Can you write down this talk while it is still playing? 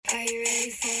Are you ready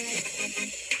for it?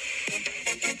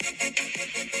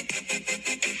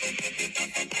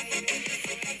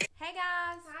 Hey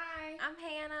guys. Hi. I'm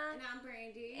Hannah. And I'm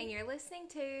Brandy. And you're listening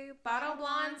to Bottle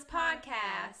Blondes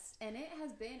Podcast. And it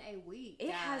has been a week, It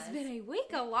guys. has been a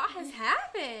week. A lot has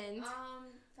happened.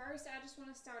 First, I just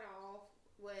want to start off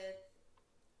with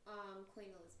Queen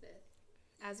Elizabeth.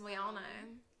 As we all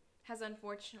know, has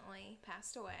unfortunately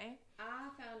passed away. I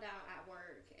found out at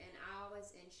work, and I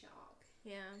was in shock.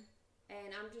 Yeah.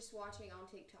 And I'm just watching on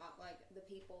TikTok, like, the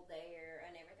people there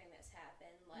and everything that's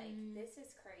happened. Like, this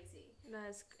is crazy.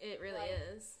 It really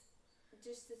is.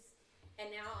 Just this, and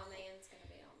now a man's going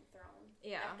to be on the throne.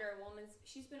 Yeah. After a woman's,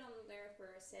 she's been on there for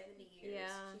 70 years.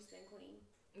 Yeah. She's been queen.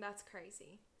 That's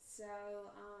crazy. So,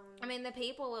 I mean, the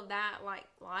people of that, like,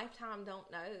 lifetime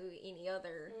don't know any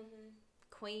other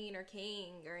queen or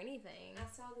king or anything. I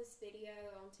saw this video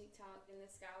on TikTok, and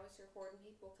this guy was recording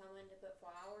people coming to put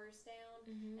flowers down,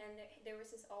 and there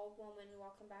was this old woman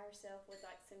walking by herself with,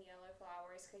 like, some yellow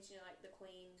flowers, because, you know, like, the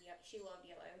queen, she loved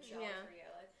yellow, and she always wore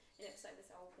yellow, and it was, like, this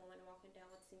old woman walking down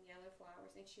with some yellow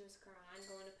flowers, and she was crying,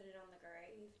 going to put it on the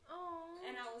grave. Oh.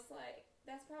 And I was like,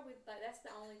 that's probably, like, that's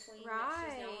the only queen that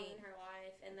she's known in her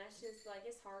life, and that's just, like,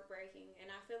 it's heartbreaking,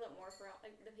 and I feel it more for,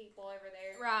 like, the people over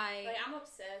there. Right. Like, I'm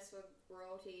obsessed with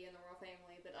royalty and the royal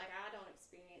family, but, like, I don't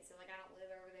experience it, like, I don't live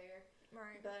over there.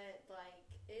 Right. But, like,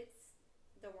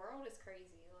 the world is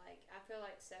crazy. Like, I feel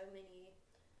like so many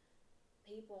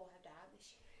people have died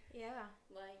this year. Yeah.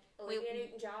 Like, Olivia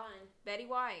Newton-John. Betty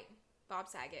White. Bob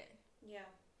Saget. Yeah.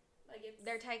 Like,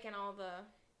 They're taking all the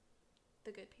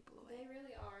good people away. They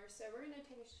really are. So, we're going to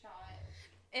take a shot.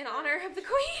 In honor of the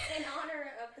queen. In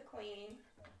honor of the queen.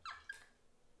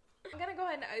 I'm going to go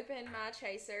ahead and open my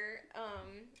chaser.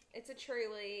 It's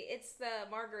the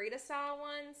margarita style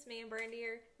ones. Me and Brandy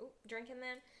are drinking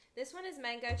them. This one is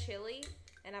mango chili,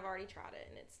 and I've already tried it,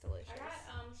 and it's delicious. I got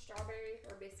strawberry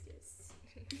hibiscus.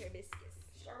 Hibiscus.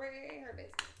 Strawberry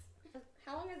hibiscus.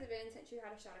 How long has it been since you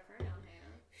had a shot of Crown,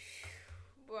 Hannah?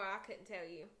 Well, I couldn't tell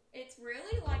you. It's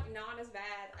really, like, not as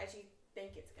bad as you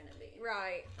think it's going to be.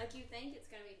 Right. Like, you think it's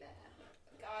going to be bad.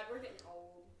 God, we're getting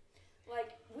old.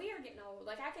 Like, we are getting old.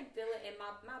 Like, I can feel it in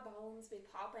my bones be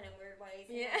popping in weird ways.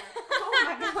 Yeah. Like, oh,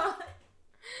 my God.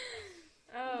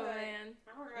 Oh, But, man.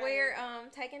 alright. We're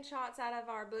taking shots out of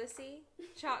our bussy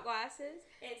shot glasses.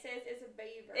 It says it's a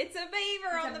beaver. It's a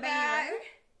beaver It's on a the back.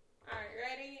 beaver. Alright,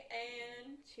 ready?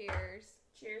 And Cheers.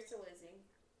 cheers to Lizzie.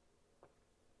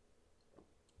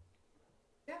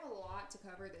 We have a lot to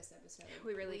cover this episode.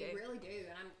 We really do. We really do.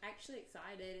 And I'm actually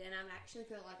excited, and I actually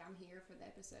feel like I'm here for the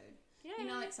episode. Yeah. You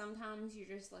know, like, sometimes you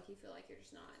just, like, you feel like you're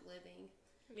just not living.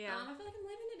 Yeah. I feel like I'm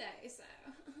living today, so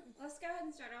let's go ahead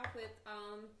and start off with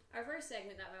our first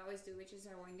segment that we always do, which is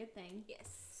our one good thing.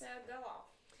 Yes. So, go off.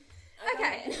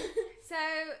 Okay. So,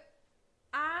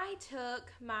 I took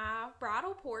my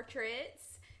bridal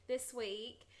portraits this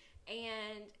week,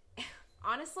 and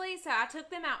honestly, so I took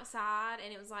them outside,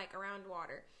 and it was, like, around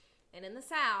water. And in the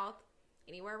South,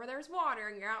 anywhere where there's water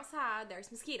and you're outside, there's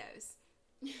mosquitoes.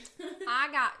 I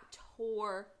got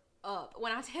tore up.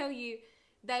 When I tell you,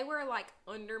 they were, like,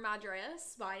 under my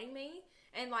dress, biting me.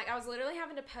 And, like, I was literally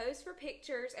having to pose for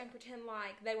pictures and pretend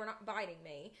like they were not biting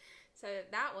me. So,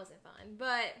 that wasn't fun.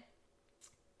 But,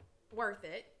 worth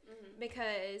it.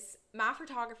 Because my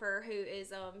photographer, who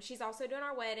is, she's also doing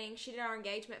our wedding. She did our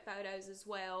engagement photos as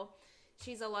well.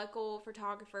 She's a local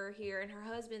photographer here, and her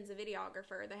husband's a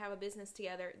videographer. They have a business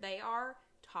together. They are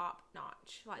top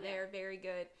notch. Like, they are very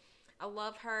good. I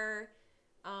love her.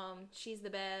 She's the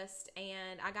best,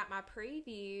 and I got my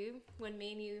preview when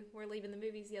me and you were leaving the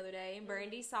movies the other day, and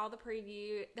Brandy saw the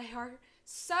preview. They are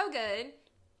so good,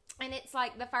 and it's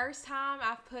like the first time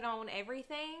I've put on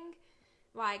everything,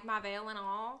 like my veil and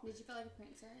all. Did you feel like a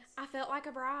princess? I felt like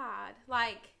a bride.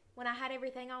 Like, when I had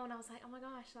everything on, I was like, oh my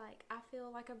gosh, like, I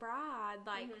feel like a bride,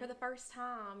 like, for the first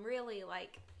time, really,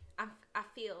 like, I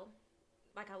feel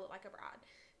like I look like a bride.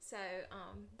 So,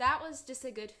 that was just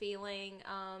a good feeling.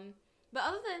 But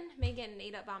other than me getting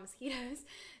eaten up by mosquitoes,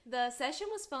 the session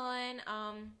was fun.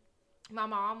 My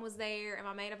mom was there, and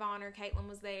my maid of honor, Caitlin,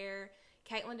 was there.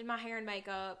 Caitlin did my hair and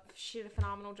makeup. She did a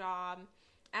phenomenal job,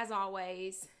 as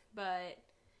always. But,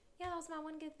 yeah, that was my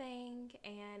one good thing,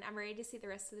 and I'm ready to see the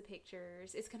rest of the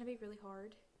pictures. It's going to be really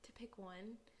hard to pick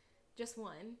one, just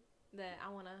one, that I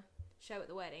want to show at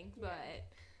the wedding. Yeah.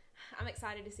 But I'm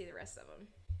excited to see the rest of them.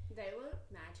 They look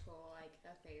magical, like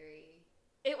a fairy.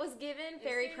 It was given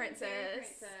fairy princess Fairy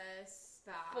princess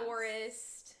vibes.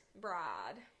 forest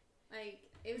bride. Like,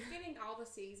 it was getting all the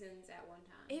seasons at one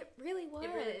time. It really was.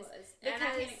 It really was. And I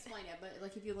can't explain it, but,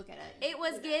 like, if you look at it. It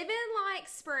was given, like,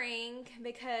 spring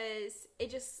because it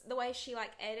just, the way she,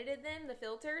 like, edited them, the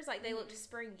filters, like, they looked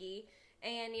springy.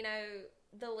 And, you know,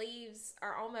 the leaves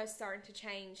are almost starting to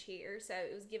change here. So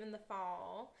it was given the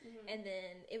fall. And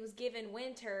then it was given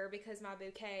winter because my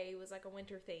bouquet was, like, a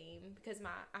winter theme. Because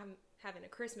I'm having a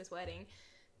Christmas wedding.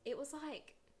 It was,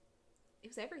 like, it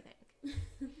was everything.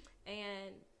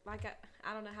 And, like,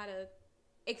 I don't know how to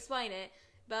explain it.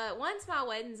 But once my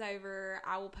wedding's over,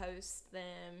 I will post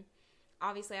them.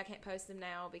 Obviously, I can't post them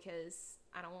now because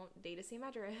I don't want Dee to see my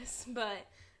dress. But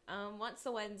once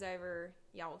the wedding's over,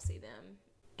 y'all will see them.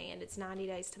 And it's 90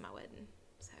 days to my wedding.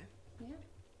 So, yeah.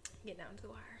 Get down to the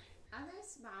wire. I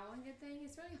guess my one good thing,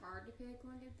 it's really hard to pick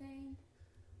one good thing.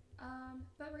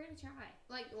 But we're going to try.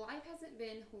 Like, life hasn't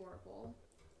been horrible.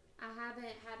 I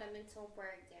haven't had a mental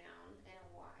breakdown in a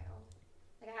while.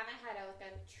 Like, I haven't had a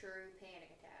true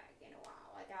panic attack in a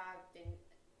while. Like, I've been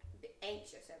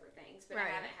anxious over things, but I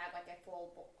haven't had, like, a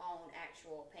full-on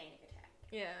actual panic attack.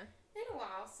 Yeah. In a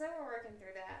while, so we're working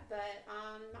through that. But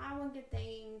my one good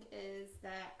thing is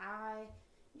that I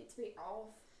get to be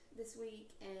off this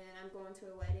week, and I'm going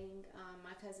to a wedding.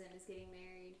 My cousin is getting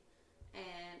married,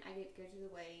 and I get to go to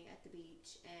the wedding at the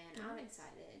beach, and I'm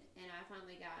excited. And I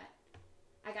finally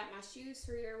I got my shoes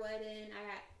for your wedding. I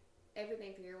got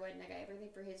everything for your wedding. I got everything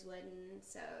for his wedding.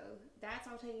 So that's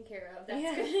all taken care of.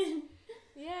 That's good.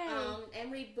 Yay. And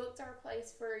we booked our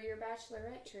place for your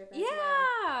bachelorette trip as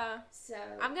well. So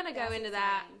I'm going to go into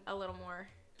that a little more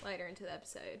later into the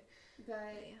episode.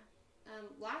 But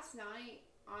last night,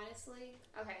 honestly,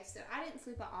 okay, so I didn't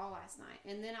sleep at all last night.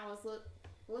 And then I was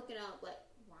looking up, like,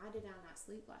 why did I not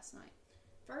sleep last night?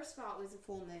 First of all, it was a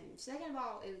full moon. Second of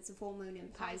all, it was a full moon in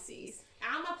Pisces.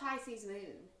 I'm a Pisces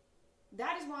moon.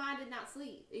 That is why I did not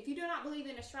sleep. If you do not believe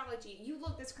in astrology, you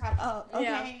look this crap up,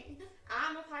 okay? Yeah.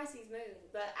 I'm a Pisces moon,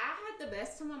 but I had the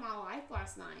best time of my life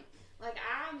last night. Like,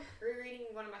 I'm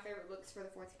rereading one of my favorite books for the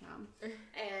 4th time,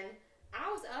 and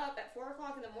I was up at 4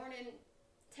 o'clock in the morning,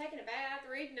 taking a bath,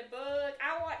 reading a book.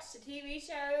 I watched a TV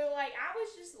show. Like, I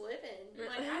was just living.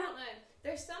 Like, I don't know.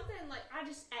 There's something, like, I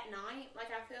just, at night, like,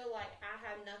 I feel like I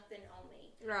have nothing on me.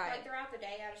 Right. Like, throughout the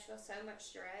day, I just feel so much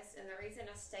stress, and the reason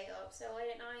I stay up so late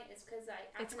at night is because,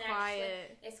 like, it's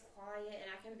quiet. It's quiet, and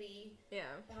I can be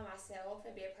by myself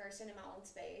and be a person in my own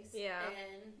space. Yeah.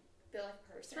 And feel like a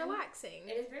person. It's relaxing.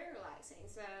 It is very relaxing.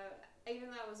 So,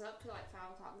 even though I was up till, like,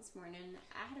 5 o'clock this morning,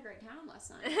 I had a great time last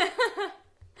night.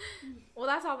 Well,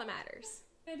 that's all that matters.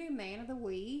 I'm going to do Man of the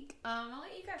Week. I'll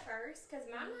let you go first, because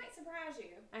mine might surprise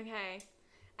you. Okay.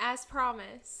 As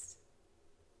promised,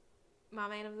 my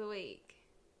Man of the Week,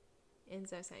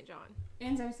 Enzo St. John.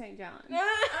 Enzo St. John. What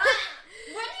did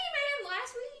you man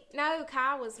last week? No,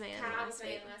 Kai was man last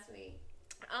week.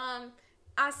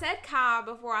 I said Kai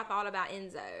before I thought about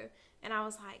Enzo. And I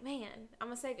was like, man, I'm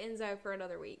going to save Enzo for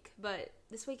another week. But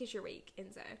this week is your week,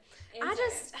 Enzo. Enzo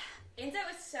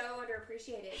is so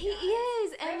underappreciated. He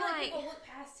is. And like, people look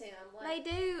past him. Like,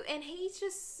 they do. And he's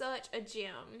just such a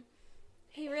gem.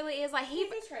 He really is. Like, he's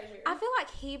a treasure. I feel like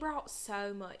he brought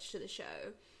so much to the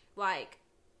show. Like,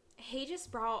 he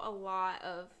just brought a lot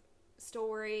of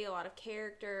story, a lot of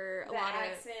character, a lot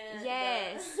accent, of...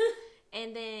 Yes.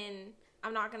 And then...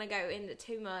 I'm not going to go into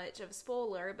too much of a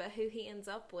spoiler, but who he ends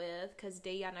up with, because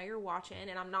Dee, I know you're watching,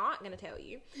 and I'm not going to tell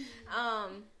you.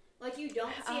 Like, you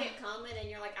don't see it coming, and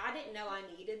you're like, I didn't know I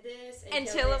needed this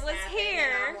until it was here.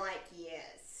 And I'm like,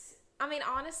 yes. I mean,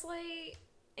 honestly,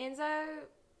 Enzo,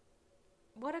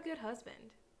 what a good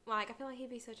husband. Like, I feel like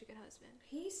he'd be such a good husband.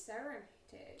 He's so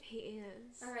romantic. He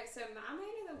is. All right, so my Man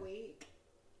of the Week,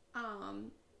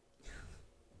 I'm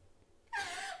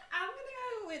gonna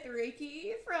go with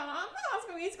Ricky from High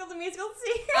School Musical, the musical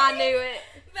series. I knew it.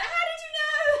 But how did you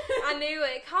know? I knew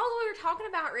it. Cause we were talking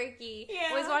about Ricky.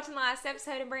 Yeah. We was watching the last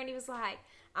episode, and Brandy was like,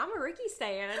 "I'm a Ricky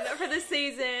stan for this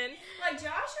season." Like,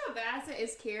 Joshua Bassett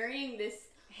is carrying this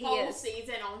whole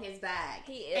season on his back.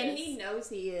 He is, and he knows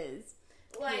he is.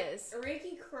 Like, he is.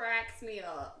 Ricky cracks me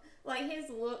up. Like, his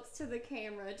looks to the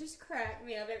camera just crack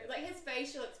me up. Like, his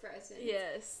facial expressions.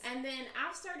 Yes. And then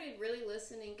I've started really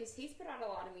listening, because he's put out a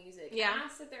lot of music. Yeah. And I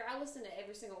sit there, I listen to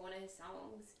every single one of his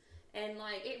songs. And,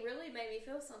 like, it really made me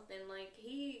feel something. Like,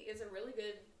 he is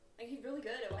he's really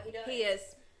good at what he does. He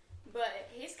is.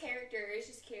 But his character is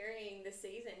just carrying the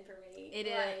season for me. It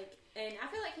is. And I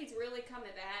feel like he's really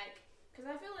coming back. Because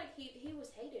I feel like he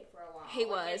was hated for a while. He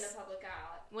was. In the public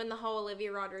eye. When the whole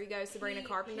Olivia Rodrigo, Sabrina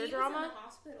Carpenter drama. He was in the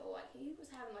hospital. Like, he was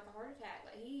having, like, a heart attack.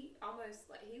 Like, he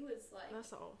was, like...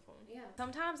 That's awful. Yeah.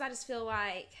 Sometimes I just feel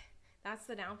like that's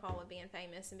the downfall of being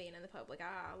famous and being in the public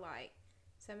eye. Like,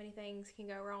 so many things can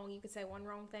go wrong. You could say one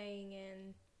wrong thing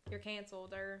and you're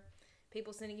canceled, or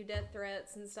people sending you death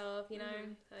threats and stuff, you know.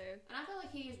 So, and I feel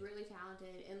like he is really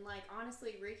talented, and like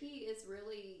honestly, Ricky is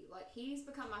really like he's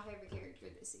become my favorite character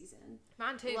this season.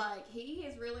 Mine too. Like he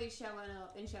is really showing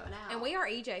up and showing out. And we are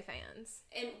EJ fans,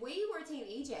 and we were Team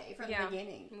EJ from the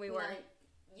beginning. We were. Like,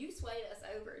 you swayed us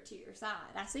over to your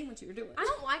side. I see what you were doing. I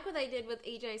don't like what they did with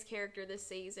EJ's character this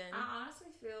season. I honestly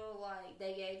feel like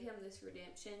they gave him this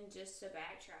redemption just to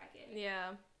backtrack it.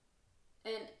 Yeah.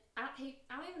 And I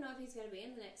don't even know if he's going to be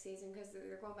in the next season because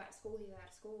they're going back to school. He's out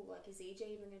of school. Like, is EJ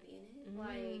even going to be in it?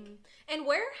 Like, and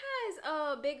where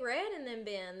has Big Red and them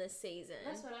been this season?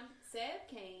 That's what Seb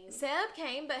came. Seb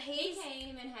came, but he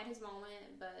came and had his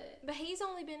moment, but he's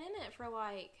only been in it for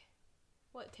like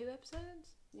what, 2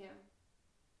 episodes? Yeah.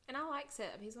 And I like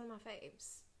Seb. He's one of my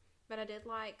faves. But I did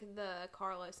like the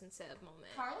Carlos and Seb moment.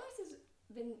 Carlos has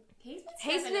been he's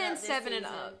been stepping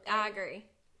up. I agree.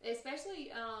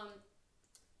 Especially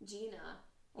Gina.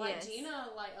 Like, yes. Gina,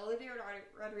 like, Olivia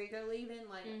Rodrigo leaving,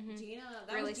 like, Gina,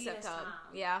 that really was Gina's stepped up. Time.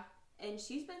 Yeah. And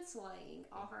she's been slaying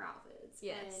all her outfits.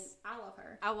 Yes. And I love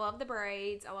her. I love the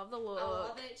braids. I love the look. I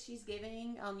love it. She's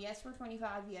giving, yes, we're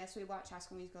 25. Yes, we watch High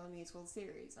School Musical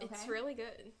series. Okay? It's really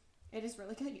good. It is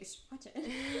really good. You should watch it.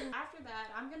 After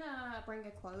that, I'm going to bring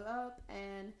a quote up,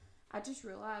 and I just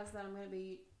realized that I'm going to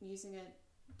be using a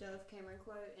Dove Cameron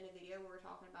quote in a video where we're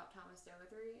talking about Thomas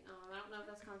D23. I don't know if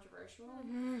that's controversial,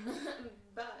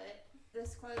 but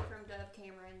this quote from Dove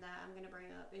Cameron that I'm going to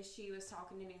bring up is she was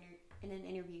talking in an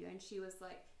interview, and she was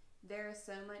like, there is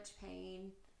so much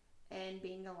pain in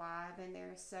being alive, and there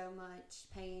is so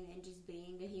much pain in just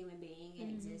being a human being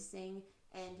and existing,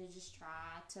 and to just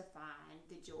try to find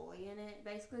the joy in it,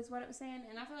 basically is what it was saying.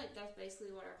 And I feel like that's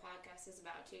basically what our podcast is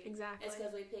about too. Exactly. It's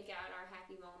because we pick out our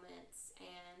happy moments,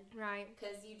 and right,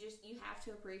 because you have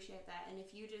to appreciate that. And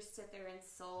if you just sit there and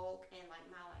sulk and like,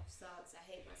 my life sucks, I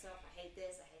hate myself, I hate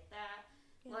this, I hate that,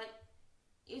 like,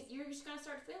 you're just gonna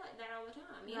start to feel like that all the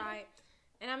time, you right know?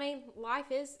 And I mean, life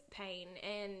is pain,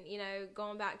 and, you know,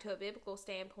 going back to a biblical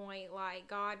standpoint, like,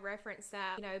 God referenced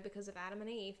that, you know, because of Adam and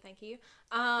Eve. Thank you.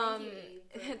 Thank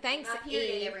you. Thanks,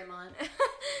 Eve. Every month.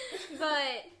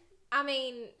 But, I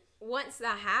mean, once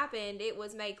that happened, it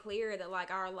was made clear that,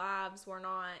 like, our lives were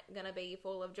not going to be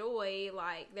full of joy.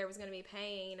 Like, there was going to be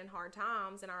pain and hard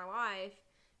times in our life.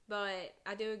 But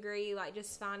I do agree, like,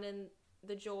 just finding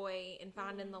the joy and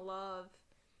finding the love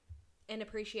and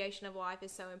appreciation of life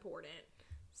is so important.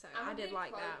 So I did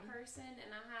like that. I'm a big quote person,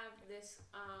 and I have this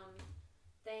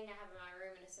thing I have in my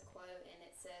room, and it's a quote, and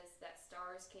it says that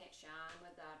stars can't shine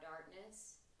without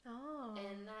darkness. Oh.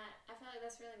 And that, I feel like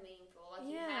that's really meaningful. Like,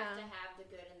 you have to have the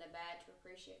good and the bad to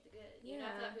appreciate the good. You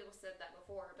know, I feel like people said that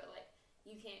before, but like,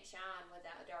 you can't shine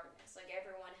without darkness. Like,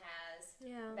 everyone has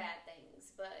bad things,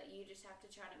 but you just have to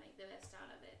try to make the best out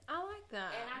of it. I like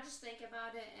that. And I just think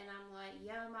about it, and I'm like,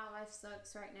 yeah, my life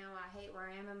sucks right now. I hate where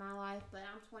I am in my life, but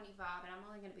I'm 25, and I'm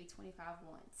only going to be 25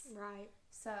 once. Right.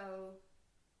 So,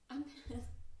 I'm going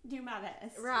to do my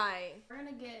best. Right. We're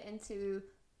going to get into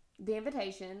The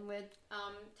Invitation with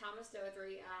Thomas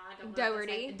D23. I don't know.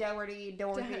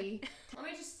 Doherty. Let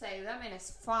me just say, that man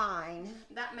is fine.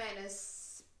 That man is...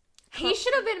 He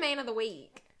should have been Man of the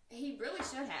Week. He really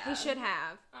should have. He should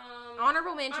have.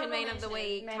 Honorable mention, Man of the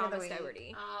Week, Thomas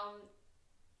Doherty.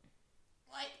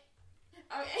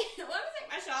 Okay, let me take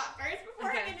my shot first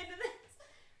before I get into this.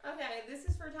 Okay, this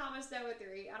is for Thomas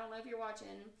D23. I don't know if you're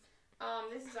watching.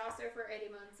 This is also for Eddie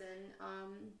Munson,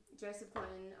 Joseph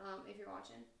Quinn, if you're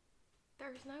watching.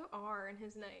 There's no R in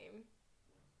his name.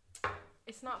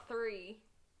 It's not 3.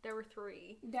 There were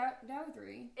 3.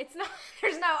 Doherty. It's not.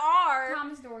 There's no R.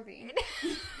 Thomas Dorothy.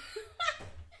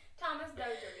 Thomas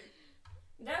Doherty.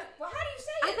 Well, how do you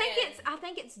say it? I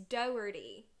think it's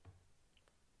Doherty.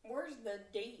 Where's the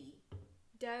D?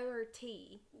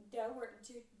 Doherty.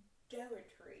 Doherty.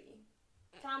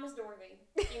 Thomas Dorothy.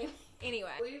 Anyway,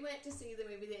 we went to see the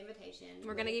movie The Invitation.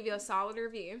 We're gonna give you a solid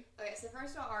review. Okay, so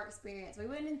first of all, our experience. We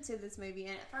went into this movie,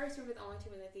 and at first we were the only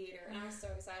two in the theater, and I was so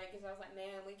excited because I was like,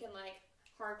 man, we can like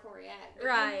hardcore react. But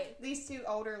right. These 2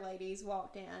 older ladies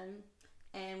walked in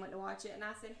and went to watch it, and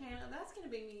I said, Hannah, that's going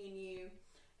to be me and you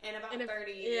in about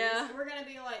 30 years. Yeah. We're going to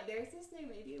be like, there's this new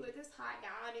movie with this hot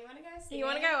guy. Do you want to go see it? You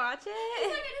want to go watch it? He's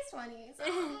like in his 20s.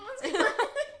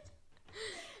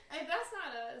 And that's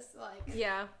not us. Like,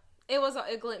 yeah. It was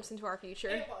a glimpse into our future.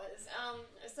 It was.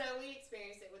 So we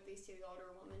experienced it with these 2 older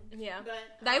women. Yeah.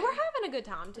 But they were having a good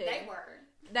time, too. They were.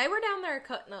 They were down there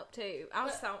cutting up, too. I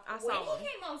saw when them. he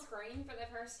came on screen for the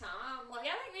first time, like,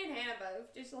 I think me and Hannah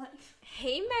both just, like...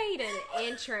 He made an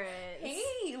entrance.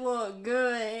 He looked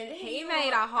good. He made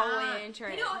need a whole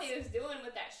entrance. You know what he was doing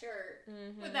with that shirt,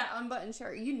 with that unbuttoned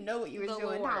shirt. You know what you was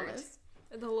doing, Lord. Thomas.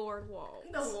 The Lord walks.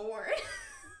 The Lord.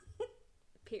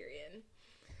 Period.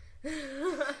 The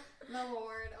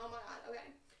Lord. Oh my God. Okay.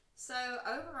 So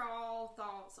overall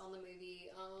thoughts on the movie.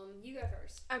 You go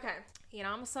first. Okay. You know,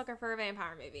 I'm a sucker for a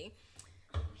vampire movie.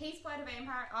 He's played a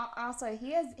vampire. Also,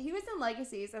 he was in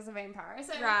Legacies as a vampire.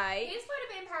 So right. He's played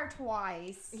a vampire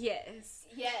twice. Yes.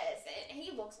 Yes, and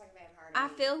he looks like a vampire. I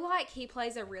feel like he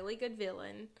plays a really good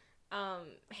villain.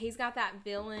 He's got that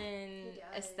villain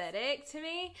aesthetic to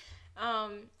me. I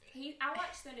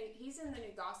watched he's in the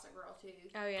new Gossip Girl too.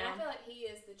 Oh yeah. And I feel like he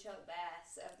is the Chuck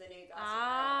Bass of the new Gossip Girl.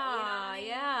 Ah, you know what I mean?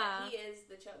 yeah. Like, he is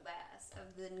the Chuck Bass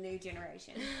of the new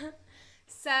generation.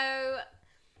 So,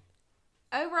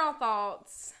 overall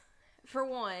thoughts. For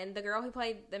one, the girl who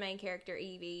played the main character,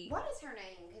 Evie. What is her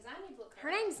name? Because I need to look her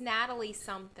Her up. name's Natalie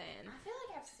something. I feel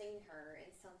like I've seen her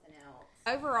in something else.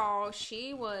 Overall,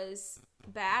 she was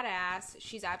badass.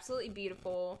 She's absolutely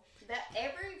beautiful. That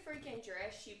every freaking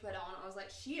dress she put on, I was like,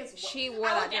 she wore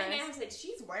that dress. I said,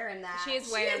 she's wearing that. She is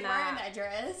wearing that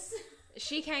dress.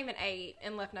 She came and ate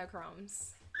and left no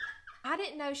crumbs. I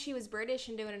didn't know she was British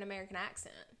and doing an American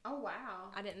accent. Oh,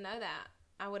 wow. I didn't know that.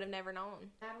 I would have never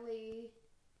known. Natalie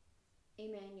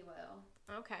Emmanuel.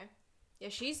 Okay. Yeah,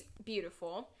 she's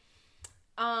beautiful.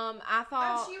 I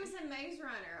thought... Oh, she was in Maze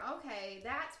Runner. Okay,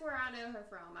 that's where I know her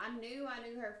from. I knew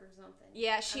her from something.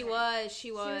 Yeah, she was.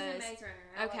 She was. She was in Maze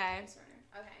Runner. Okay. Maze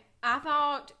Runner. Okay. I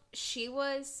thought she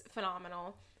was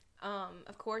phenomenal.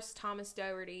 Of course, Thomas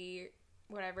Doherty,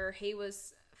 whatever, he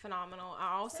was phenomenal.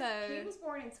 I also... So he was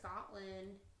born in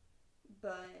Scotland,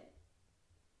 but...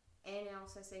 And it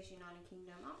also says United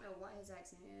Kingdom. I don't know what his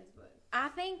accent is, but... I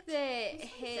think that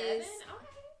his...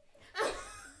 Okay.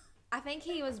 I think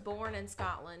he was born in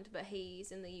Scotland, but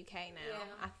he's in the UK now,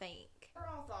 yeah. I think.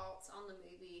 Overall thoughts on the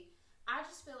movie. I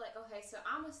just feel like, okay, so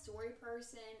I'm a story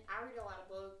person. I read a lot of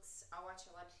books. I watch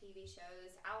a lot of TV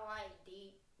shows. I like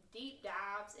deep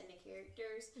dives into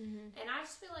characters. Mm-hmm. And I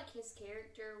just feel like his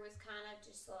character was kind of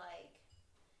just like,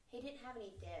 he didn't have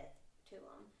any depth to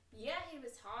him. Yeah, he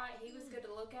was hot. He was good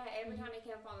to look at. Every time he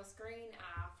came up on the screen,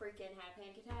 I freaking had a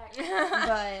panic attack.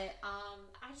 But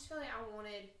I just feel like I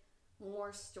wanted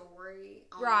more story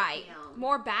on him.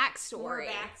 More backstory.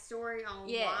 On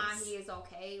why he is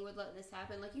okay with letting this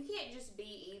happen. Like, you can't just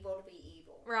be evil to be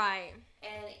evil. Right.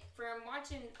 And from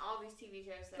watching all these TV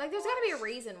shows like, there's got to be a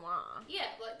reason why. Yeah,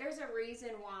 like, there's a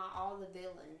reason why all the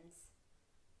villains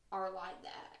are like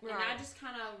that. Right. And I just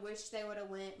kind of wish they would have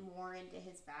went more into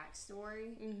his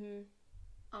backstory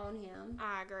on him.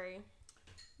 I agree.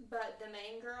 But the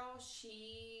main girl,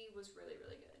 she was really,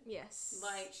 really good. Yes.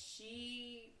 Like,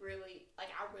 she really, like,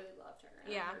 I really loved her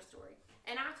and her story.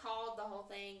 And I called the whole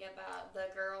thing about the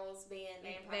girls being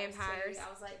vampires. Too.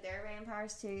 I was like, they're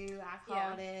vampires too. I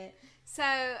called it.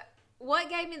 So, what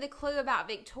gave me the clue about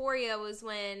Victoria was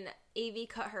when Evie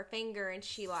cut her finger and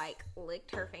she, like,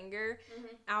 licked her finger.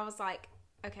 Mm-hmm. I was like,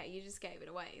 okay, you just gave it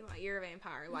away. Like, you're a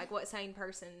vampire. Like, what sane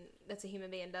person that's a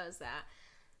human being does that?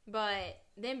 But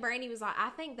then Brandy was like, I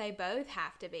think they both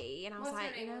have to be. And I was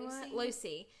like, you know what?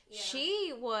 Lucy. Yeah.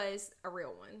 She was a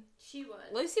real one. She was.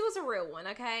 Lucy was a real one,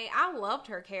 okay? I loved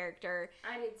her character.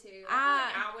 I did too.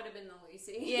 I would have been the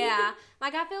Lucy. Yeah.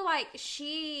 Like, I feel like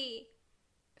she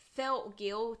felt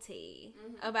guilty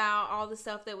about all the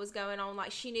stuff that was going on.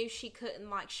 Like, she knew she couldn't,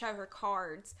 like, show her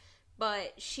cards.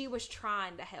 But she was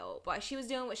trying to help. Like, she was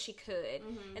doing what she could.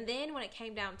 Mm-hmm. And then when it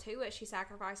came down to it, she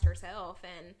sacrificed herself.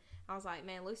 And I was like,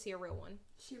 man, Lucy a real one.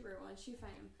 She a real one. She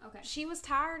fame. Okay. She was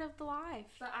tired of the life.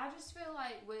 But I just feel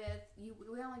like we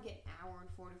only get an hour and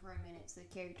 44 minutes of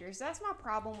characters. That's my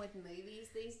problem with movies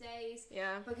these days.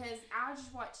 Yeah. Because I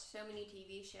just watch so many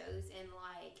TV shows and,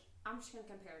 like, I'm just going to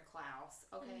compare Klaus,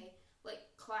 okay? Mm-hmm. Like,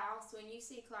 Klaus, when you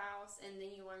see Klaus and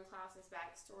then you learn Klaus's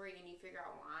backstory and you figure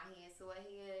out why he is the way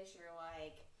he is, you're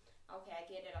like, okay, I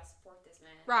get it. I support this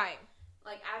man. Right.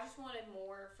 Like, I just wanted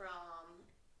more from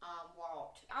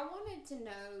Walt. I wanted to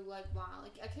know, like, why.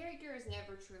 Like, a character is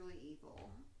never truly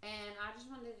evil. And I just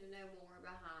wanted to know more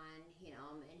behind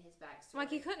him and his backstory.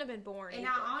 Like, he couldn't have been born evil. And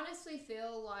I honestly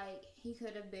feel like he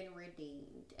could have been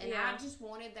redeemed. And I just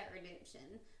wanted that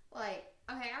redemption. Like,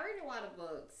 okay, I read a lot of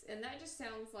books, and that just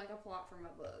sounds like a plot from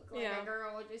a book. Like, a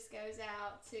girl just goes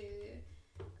out to,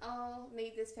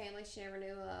 meet this family she never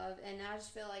knew of, and I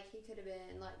just feel like he could have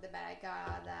been, like, the bad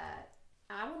guy that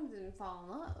I wanted them to fall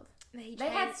in love. They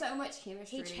had so much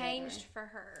chemistry He changed for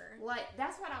her. Like,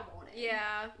 that's what I wanted.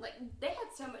 Yeah. Like, they had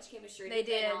so much chemistry. They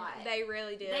did. They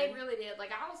really did. They really did.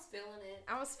 Like, I was feeling it.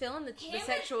 I was feeling the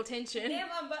sexual tension. Them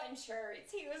unbuttoned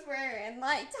shirts he was wearing.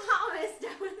 Like, Thomas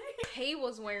Doherty. He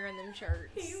was wearing them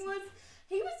shirts.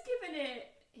 he was giving it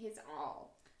his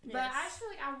all. Yes. But I just feel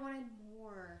like I wanted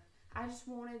more. I just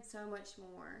wanted so much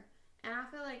more. And I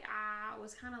feel like I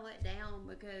was kind of let down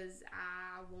because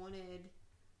I wanted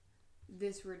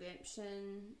this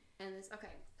redemption and this.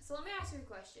 Okay, so let me ask you a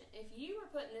question. If you were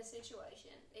put in this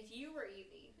situation, if you were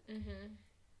Evie,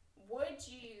 would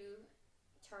you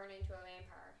turn into a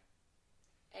vampire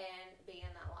and be in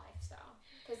that lifestyle?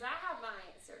 Because I have my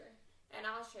answer, and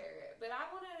I'll share it. But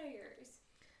I want to know yours.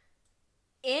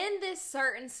 In this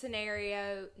certain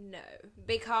scenario, no.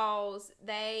 Because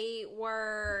they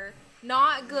were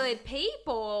not good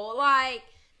people. Like,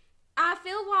 I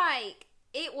feel like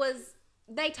it was...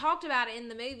 They talked about it in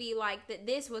the movie, like, that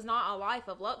this was not a life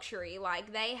of luxury.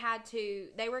 Like, they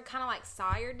were kind of, like,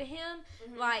 sired to him.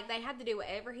 Mm-hmm. Like, they had to do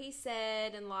whatever he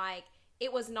said, and, like,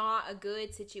 it was not a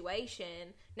good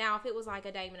situation. Now, if it was, like,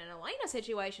 a Damon and Elena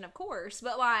situation, of course.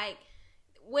 But, like,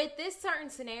 with this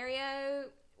certain scenario...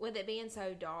 with it being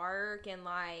so dark and,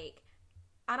 like,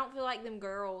 I don't feel like them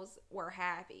girls were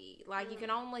happy. Like, you can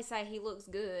only say he looks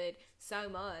good so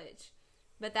much.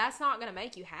 But that's not going to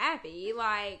make you happy,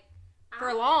 like,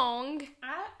 for long.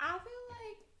 I feel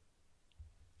like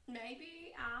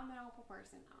maybe I'm an awful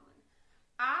person, Alan.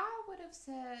 I would have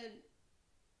said,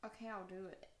 okay, I'll do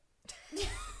it.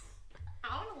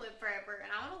 I want to live forever,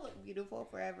 and I want to look beautiful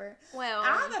forever. Well,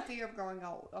 I have a fear of growing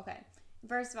old. Okay.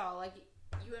 First of all, like...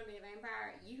 You want to be a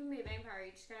vampire? You can be a vampire.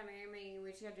 You just gotta marry me.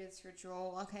 We just gotta do this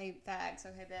ritual. Okay, facts.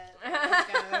 Okay, bet.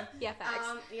 Let's go. Yeah, facts.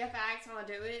 Facts. I want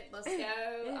to do it. Let's go.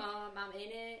 I'm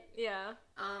in it. Yeah.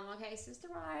 Okay, sister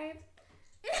wife.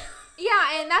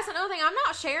 Yeah, and that's another thing. I'm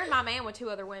not sharing my man with 2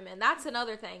 other women. That's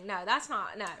another thing. No, that's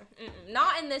not. No. Mm-mm.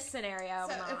 Not in this scenario.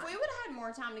 So, if we would have had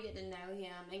more time to get to know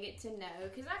him and get to know...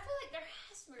 Because I feel like there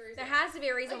has to be a reason. There has to be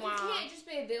a reason why. You can't just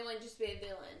be a villain, just be a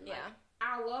villain. Yeah. Like,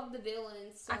 I love the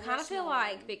villains so I kind of feel more.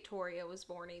 like Victoria was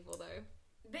born evil, though.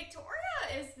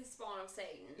 Victoria is the spawn of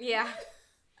Satan. Yeah.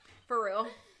 For real.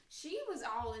 She was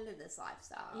all into this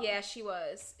lifestyle. Yeah, she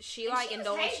was. She and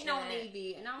indulged in on it.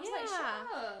 Evie, and I was like, shut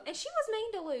up. And she was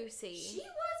mean to Lucy. She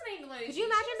was mean to Lucy. Could you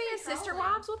imagine being sister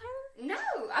wives with her?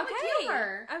 No, I would kill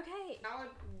her. Okay. I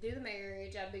would do the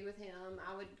marriage. I'd be with him.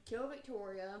 I would kill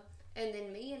Victoria, and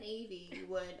then me and Evie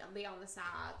would be on the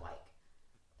side, like.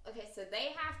 Okay, so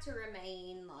they have to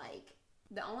remain, like,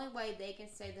 the only way they can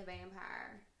stay the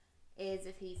vampire is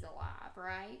if he's alive,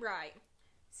 right? Right.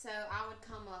 So I would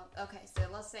come up, okay, so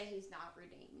let's say he's not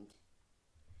redeemed.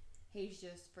 He's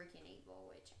just freaking evil,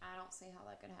 which I don't see how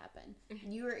that could happen.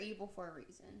 You are evil for a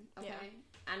reason, okay?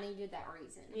 Yeah. I needed that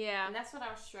reason. Yeah. And that's what I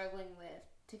was struggling with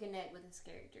to connect with this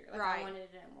character. Like, right. I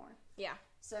wanted to know more. Yeah.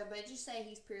 So, but just say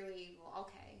he's purely evil.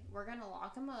 Okay, we're going to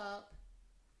lock him up.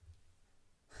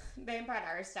 Vampire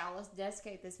Diaries style, let's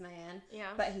desiccate this man. Yeah.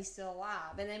 But he's still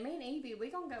alive. And then me and Evie, we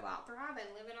gonna go out thriving,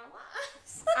 living our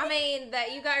lives. I mean,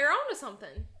 that you got, you're onto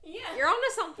something. Yeah. You're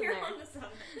onto something. You're onto something.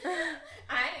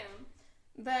 I am.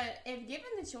 But if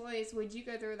given the choice, would you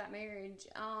go through that marriage?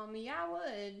 Yeah, I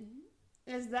would.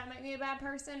 Does that make me a bad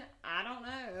person? I don't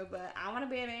know, but I want to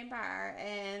be a vampire,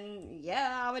 and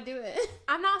yeah, I would do it.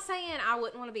 I'm not saying I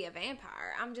wouldn't want to be a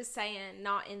vampire. I'm just saying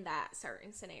not in that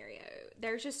certain scenario.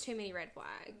 There's just too many red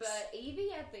flags. But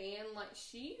Evie at the end, like,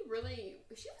 she was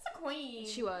a queen.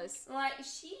 She was. Like,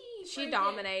 she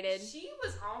dominated. She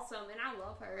was awesome, and I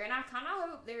love her, and I kind of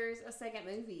hope there's a second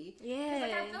movie. Yes.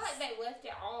 Like, I feel like they left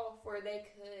it off where they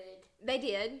could. They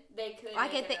did. They could.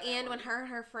 Like, at the end when her and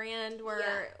her friend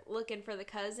were looking for the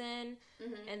cousin,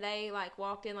 mm-hmm. and they, like,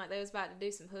 walked in like they was about to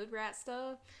do some hood rat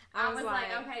stuff. I was like,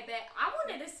 okay, but I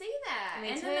wanted to see that. Me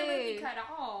and too. Then the movie cut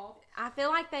off. I feel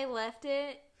like they left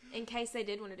it in case they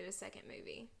did want to do a second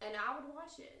movie. And I would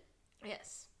watch it.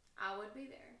 Yes. I would be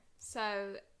there.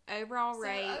 So, overall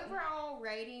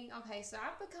rating, okay, so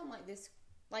I've become like this.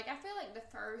 Like, I feel like the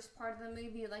first part of the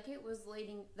movie, like, it was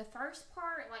leading... The first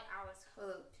part, like, I was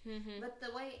hooked. Mm-hmm. But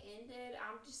the way it ended,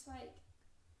 I'm just like...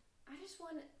 I just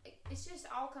want... It's just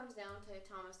all comes down to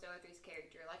Thomas Doherty's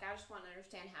character. Like, I just want to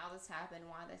understand how this happened,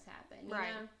 why this happened, you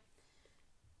know?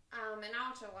 And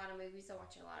I watch a lot of movies. I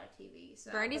watch a lot of TV.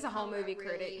 So Brandy's a whole movie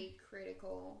really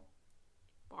critical...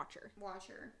 Watcher.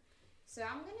 So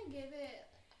I'm going to give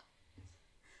it...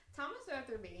 Thomas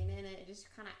Doherty being in it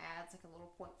just kind of adds like a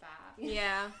little 0.5.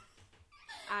 Yeah,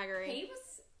 I agree.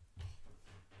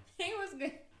 He was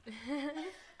good.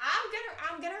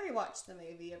 I'm gonna rewatch the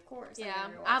movie, of course.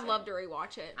 Yeah, I'd love to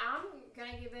rewatch it. I'm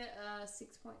gonna give it a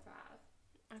 6.5.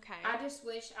 Okay. I just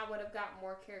wish I would have got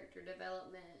more character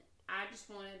development. I just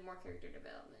wanted more character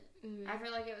development. Mm-hmm. I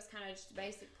feel like it was kind of just a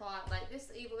basic plot. Like, this is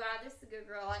the evil guy, this is the good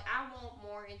girl. Like, I want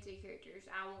more into your characters.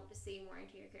 I want to see more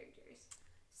into your characters.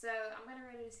 So I'm gonna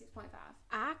rate it a 6.5.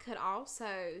 I could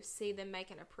also see them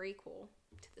making a prequel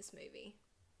to this movie.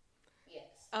 Yes.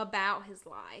 About his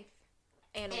life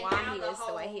and why he is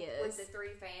the way he is. With the 3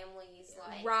 families,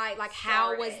 like right, like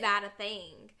how was that a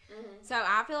thing? Mm-hmm. So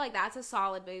I feel like that's a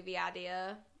solid movie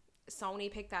idea.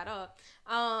 Sony picked that up.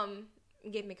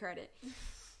 Give me credit.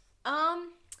 I'm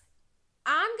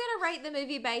gonna rate the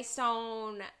movie based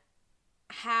on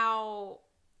how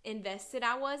invested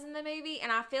I was in the movie,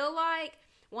 and I feel like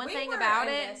one thing about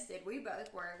it. We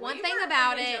both were. One thing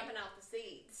about it, jumping off the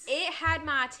seats. It had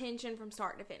my attention from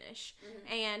start to finish,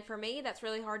 Mm-hmm. and for me, that's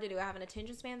really hard to do. I have an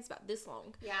attention span that's about this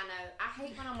long. Yeah, I know. I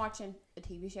hate when I'm watching a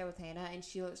TV show with Hannah and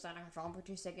she looks down at her phone for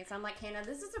 2 seconds. I'm like, Hannah,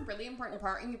 this is a really important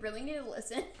part, and you really need to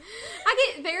listen.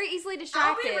 I get very easily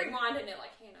distracted. I'll be rewinding it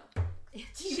like Hannah.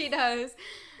 She does.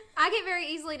 I get very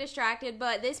easily distracted,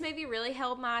 but this movie really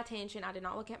held my attention. I did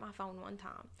not look at my phone one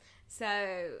time.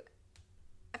 So,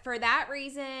 for that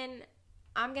reason,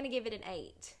 I'm going to give it an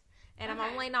 8. And Okay.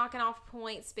 I'm only knocking off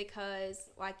points because,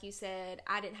 like you said,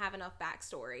 I didn't have enough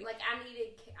backstory. Like, I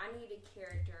needed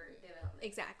character development.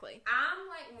 Exactly. I'm,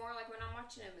 like, more like when I'm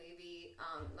watching a movie,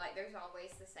 like, there's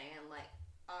always the saying, like,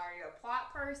 are you a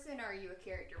plot person or are you a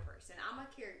character person? I'm a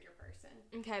character person.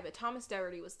 Okay, but Thomas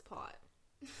Doherty was the plot.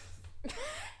 That's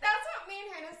what me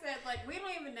and Hannah said. Like, we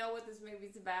don't even know what this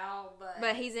movie's about,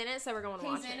 but he's in it, so we're going to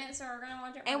watch it. he's in it, so we're going to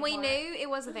watch it. And we knew it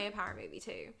was a vampire movie,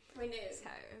 too. We knew. So,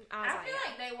 I was I feel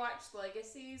like they watched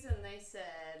Legacies and they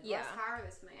said, let's hire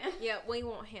this man. yeah, we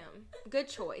want him. Good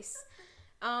choice.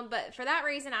 But for that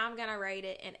reason, I'm going to rate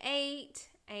it an 8.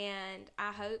 And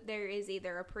I hope there is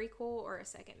either a prequel or a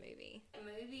second movie. In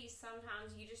movies,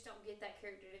 sometimes you just don't get that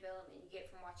character development you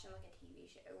get from watching like a TV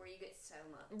show where you get so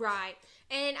much. Right.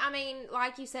 And I mean,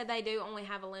 like you said, they do only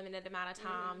have a limited amount of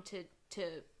time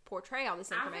to portray all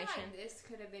this information. I feel like this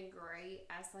could have been great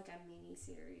as like a mini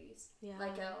series. Yeah.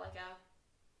 Like a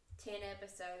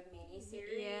 10-episode mini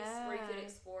series where you could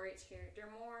explore each character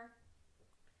more.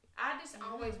 I just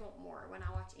always want more when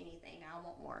I watch anything. I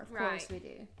want more. Of course we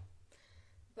do.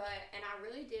 And I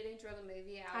really did enjoy the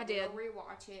movie. I will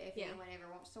rewatch it if anyone ever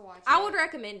wants to watch it. I would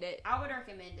recommend it. I would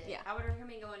recommend it. Yeah. I would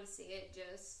recommend going to see it.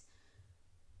 Just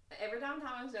every time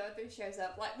Thomas Doherty shows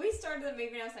up, like we started the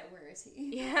movie and I was like, "Where is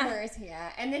he? Yeah. Where is he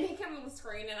at?" And then he came on the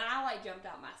screen and I like jumped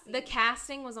out my seat. The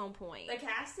casting was on point. The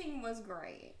casting was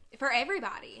great for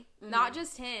everybody, not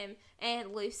just him.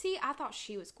 And Lucy, I thought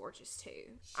she was gorgeous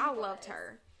too. I loved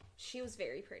her. She was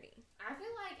very pretty. I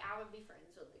feel like I would be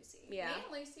friends with Lucy. Yeah. Me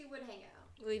and Lucy would hang out.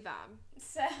 We vibe.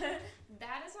 So,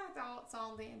 that is our thoughts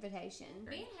on the invitation.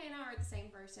 Me and Hannah are the same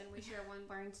person. We share one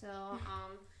brain cell.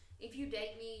 If you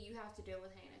date me, you have to deal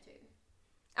with Hannah too.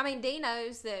 I mean, Dee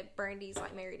knows that Brandy's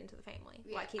like married into the family.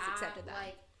 Yeah, like he's accepted that.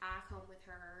 Like I come with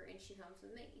her and she comes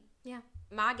with me. Yeah.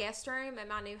 My guest room at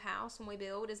my new house when we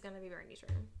build is going to be Brandy's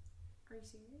room. Are you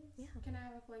serious? Yeah. Can I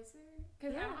have a place there?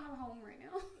 Because I don't have a home right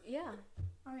now. Yeah.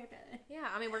 Okay, bet. Yeah.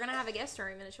 I mean, we're going to have a guest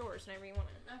room and it's yours whenever you want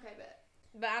it. Okay, bet.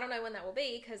 But I don't know when that will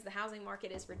be because the housing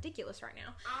market is ridiculous right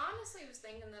now. I honestly was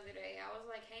thinking the other day, I was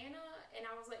like, Hannah, and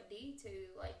I was like, Dee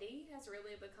too. Like, Dee has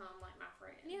really become like my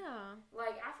friend. Yeah.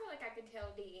 Like, I feel like I could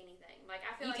tell Dee anything. Like,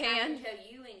 I feel You like can. I can tell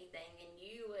you anything and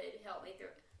you would help me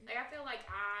through it. Like, I feel like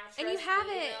I trust And you have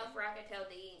Dee it. enough where I could tell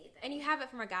Dee anything. And you have it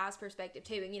from a guy's perspective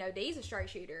too. And you know, Dee's a straight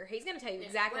shooter. He's going to tell you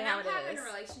exactly when how I'm it is. having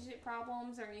relationship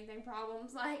problems or anything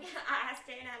problems, like, I asked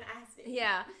Hannah and asked Dee.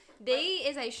 Yeah. Dee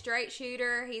is a straight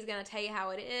shooter. He's going to tell you how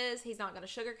it is. He's not going to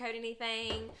sugarcoat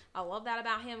anything. I love that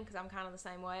about him because I'm kind of the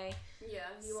same way. Yeah,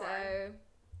 you so, are.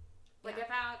 Like, if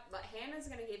Hannah's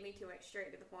going to give me too much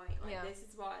straight to the point. Like, this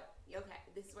is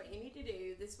what you need to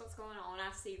do. This is what's going on.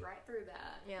 I see right through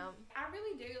that. Yeah. I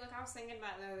really do. Like, I was thinking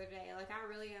about it the other day. Like, I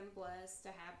really am blessed to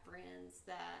have friends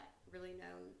that really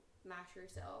know my true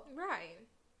self. Right.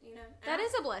 You know? That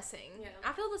is a blessing. Yeah.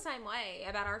 I feel the same way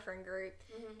about our friend group.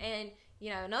 Mm-hmm. And,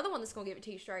 you know, another one that's going to give it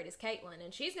to you straight is Caitlin.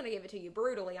 And she's going to give it to you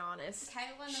brutally honest.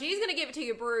 She's going to give it to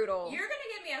you brutal. You're going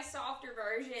to give me a softer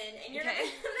version. And you're Okay.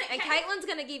 and Caitlin's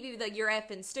going to give you the you're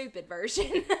effing stupid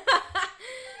version.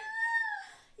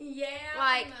 Yeah,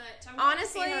 like, pretty much. I'm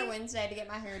honestly, going to see her Wednesday to get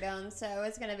my hair done, so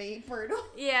it's going to be brutal.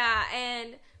 Yeah,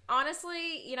 and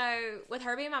honestly, you know, with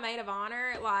her being my maid of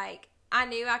honor, like, I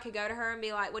knew I could go to her and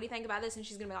be like, what do you think about this? And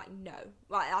she's going to be like, no,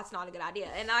 like, that's not a good idea.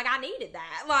 And, like, I needed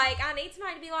that. Like, I need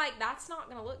somebody to be like, that's not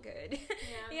going to look good.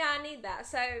 Yeah, I need that.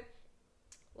 So,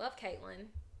 love Caitlin.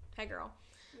 Hey, girl.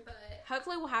 But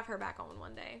hopefully we'll have her back on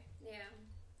one day. yeah.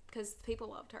 Because people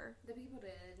loved her. The people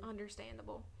did.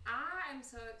 Understandable. I am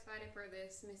so excited for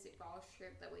this Mystic Falls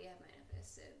trip that we have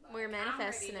manifested. Like, We're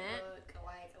manifesting I'm ready to it. book,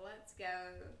 like, let's go.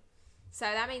 So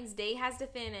that means D has to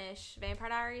finish Vampire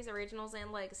Diaries, Originals,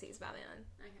 and Legacies by then.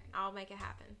 Okay. I'll make it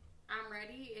happen. I'm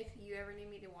ready if you ever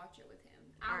need me to watch it with him.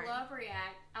 All right.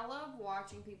 I love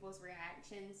watching people's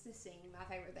reactions to seeing my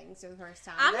favorite things for the first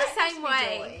time. I'm That the same gives me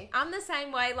way. joy. I'm the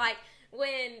same way. Like,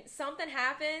 when something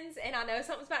happens and I know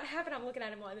something's about to happen, I'm looking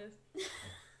at him like this.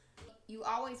 You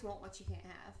always want what you can't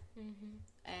have. Mm-hmm.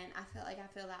 And I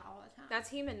feel that all the time. That's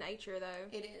human nature, though.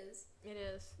 It is. It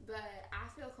is. But I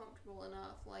feel comfortable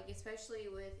enough, like, especially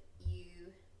with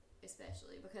you,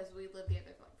 because we lived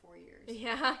together for like 4 years.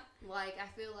 Yeah. Like, I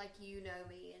feel like you know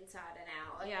me inside and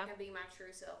out. Like, Yeah. I can be my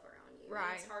true self around you.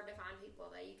 Right. And it's hard to find people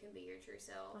that you can be your true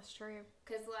self. That's true.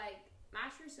 Because, like, my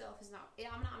true self is not,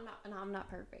 I'm not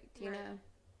perfect, you Right. know?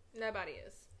 Nobody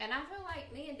is. And I feel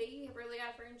like me and D have really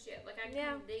got a friendship. Like, I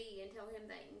can come to D and tell him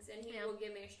things, and he will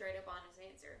give me a straight up honest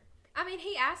answer. I mean,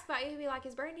 he asks about you. He'll be like,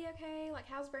 is Brandy okay? Like,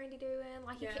 how's Brandy doing?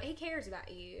 Like, Yeah. he cares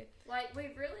about you. Like,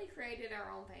 we've really created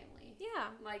our own family. Yeah.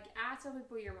 Like, I tell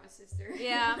people you're my sister.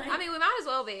 Yeah. Like, I mean, we might as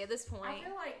well be at this I point.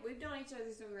 feel like we've known each other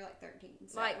since we were like 13.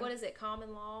 So. Like, what is it?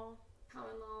 Common law?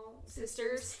 Common law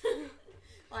Sisters.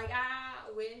 Like,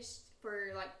 I wished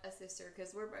for like a sister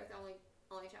because we're both only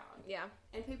child. Yeah.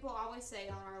 And people always say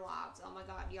on our lives, "Oh my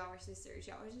God, y'all are sisters.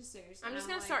 Y'all are sisters." I'm just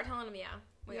going to start telling them, yeah.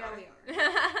 We are.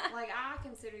 Like, I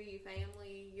consider you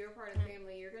family. You're part of the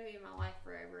family. You're going to be in my life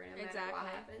forever, no matter what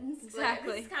happens. Exactly.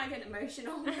 Like, this is kind of getting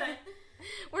emotional, but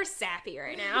we're sappy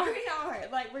right now. we are.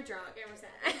 Like, we're drunk and we're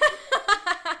sad.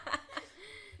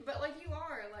 But, like, you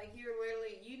are. Like, you're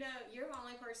literally, you're the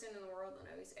only person in the world that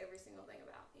knows every single thing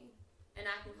about me. And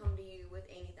I can come to you with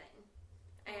anything.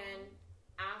 And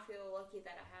I feel lucky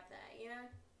that I have that, you know?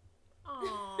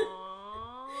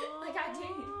 Aww. Like, I do.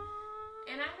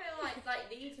 And I feel like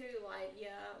D too, like,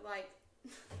 yeah, like,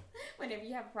 whenever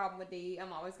you have a problem with D,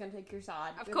 I'm always going to take your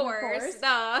side. Of course.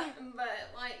 Duh.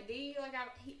 But, like, D, like,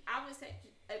 I've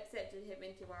accepted him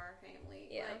into our family.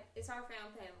 Yeah. Like, it's our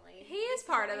found family. He is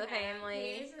part of the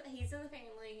family. He's in the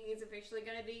family. He's officially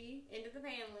going to be into the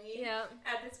family. Yep.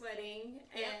 At this wedding.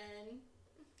 Yep. And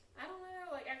I don't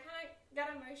know, like, I kind of got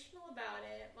emotional about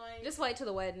it. Like, Just wait till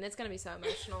the wedding. It's going to be so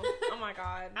emotional. Oh, my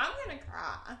God. I'm going to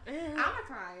cry. I'm a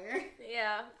crier.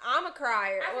 Yeah. I'm a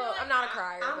crier. Well, I'm not a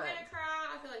crier, I'm but going to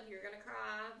cry. I feel like you're going to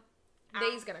cry.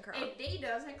 D's going to cry. If D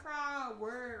doesn't cry,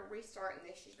 we're restarting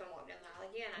this. She's going to walk down the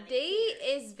aisle again. D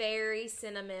is very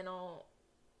sentimental.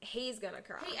 He's going to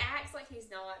cry. He acts like he's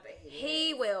not, but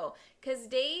He will. Because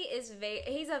D is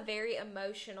he's a very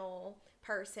emotional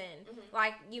person. Mm-hmm.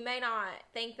 Like, you may not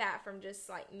think that from just,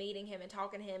 like, meeting him and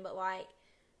talking to him, but, like,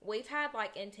 we've had,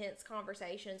 like, intense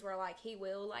conversations where, like, he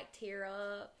will, like, tear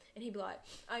up, and he'd be like,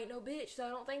 I ain't no bitch, so I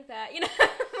don't think that, you know?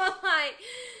 But, like,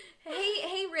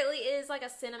 he really is, like, a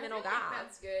sentimental guy. Like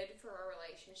that's good for a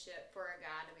relationship, for a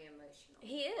guy to be emotional.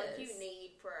 He is. Like, you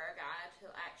need for a guy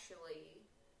to actually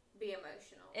be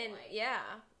emotional. And, like, yeah,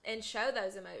 and show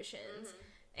those emotions.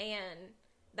 Mm-hmm. And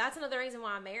that's another reason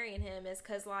why I'm marrying him is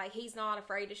because, like, he's not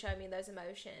afraid to show me those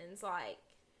emotions. Like,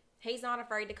 he's not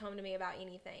afraid to come to me about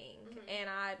anything. Mm-hmm. And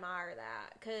I admire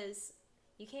that because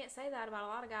you can't say that about a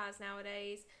lot of guys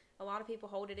nowadays. A lot of people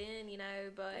hold it in, you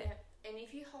know, but... Yeah. And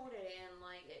if you hold it in,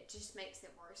 like, it just makes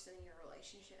it worse in your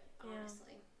relationship,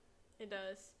 honestly. Yeah, it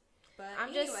does. But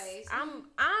anyways.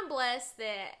 I'm blessed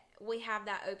that we have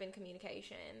that open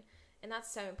communication. And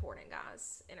that's so important,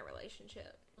 guys, in a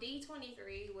relationship.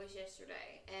 D23 was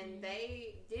yesterday, and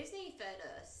Disney fed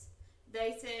us.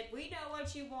 They said, we know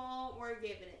what you want, we're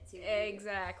giving it to you.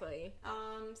 Exactly.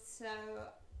 So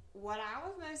what I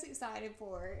was most excited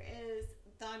for is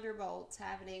Thunderbolts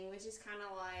happening, which is kind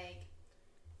of like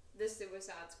the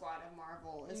Suicide Squad of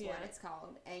Marvel is what it's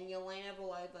called. And Yelena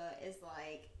Belova is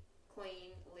like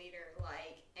queen leader,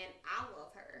 like, and I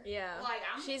love her. Yeah. Like,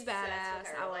 she's obsessed badass. with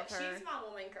her. I love like, her. She's my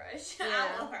woman crush. Yeah.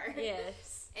 I love her.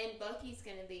 Yes. And Bucky's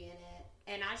gonna be in it.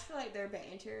 And I just feel like their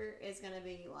banter is gonna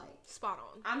be like spot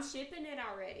on. I'm shipping it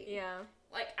already. Yeah.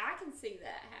 Like, I can see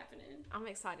that happening. I'm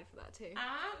excited for that too.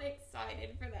 I'm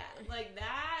excited for that. Like,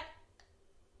 that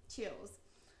chills.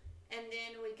 And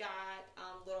then we got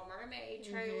Little Mermaid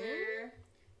trailer.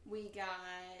 We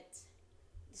got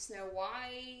Snow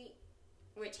White,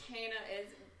 which Hannah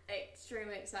is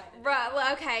extremely excited Right.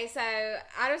 Well, okay, so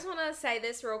I just want to say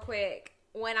this real quick.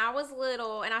 When I was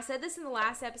little, and I said this in the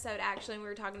last episode, actually, when we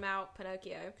were talking about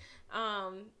Pinocchio,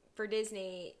 for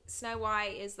Disney, Snow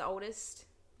White is the oldest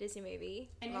Disney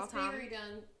movie and of all it's time. been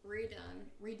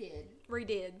redid.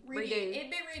 Redo. It's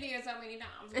been redid so many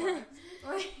times.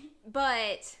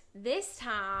 But this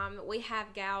time, we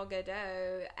have Gal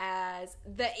Gadot as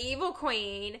the evil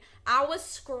queen. I was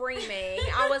screaming.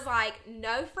 I was like,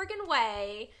 no freaking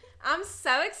way. I'm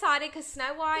so excited because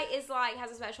Snow White is like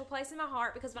has a special place in my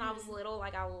heart because when I was little,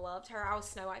 like I loved her. I was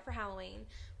Snow White for Halloween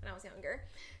when I was younger.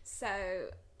 So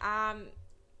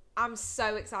I'm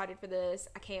so excited for this.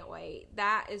 I can't wait.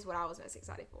 That is what I was most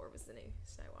excited for was the new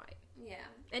Snow White. Yeah.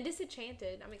 And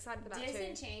Disenchanted. I'm excited for that too.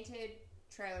 Disenchanted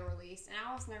trailer released, and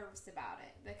I was nervous about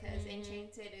it because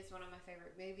Enchanted is one of my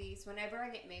favorite movies. Whenever I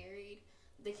get married,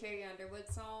 the Carrie Underwood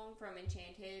song from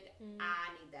Enchanted, I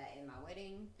need that in my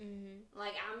wedding.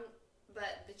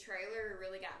 But the trailer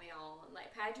really got me on.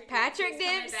 Like Patrick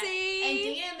Dempsey and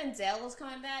Dina Menzel is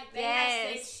coming back. They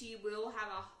have said she will have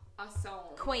a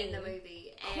song in the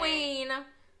movie. And Queen.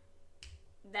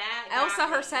 That Elsa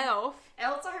herself.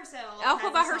 Elphaba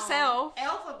herself.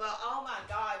 Elphaba. Oh my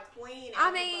God, Queen. Elphaba.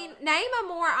 I mean, name a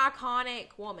more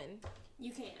iconic woman.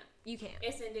 You can't.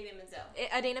 It's Idina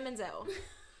Menzel. Idina Menzel.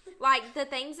 Like the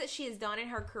things that she has done in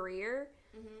her career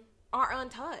are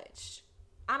untouched.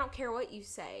 I don't care what you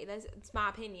say. It's my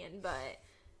opinion, but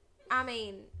I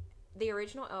mean, the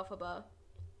original Elphaba,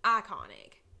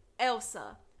 iconic.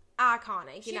 Elsa,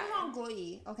 iconic. She was on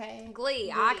Glee, okay?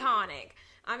 Glee, iconic.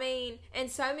 I mean, and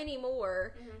so many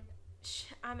more.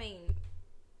 I mean,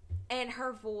 and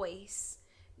her voice.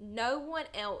 No one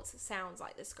else sounds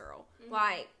like this girl.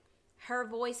 Like, her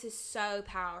voice is so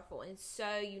powerful and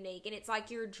so unique. And it's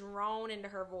like you're drawn into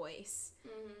her voice.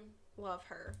 Love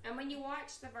her. And when you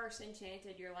watch the first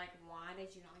Enchanted, you're like, why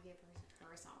did you not give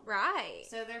her a song? Right.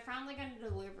 So they're finally going to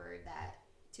deliver that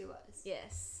to us.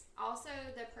 Yes. Also,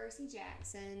 the Percy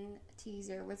Jackson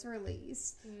teaser was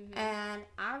released. And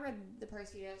I read the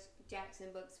Percy Jackson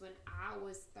books when I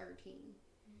was 13.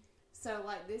 So,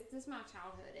 like, this is my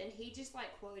childhood. And he just,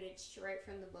 like, quoted straight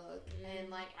from the book.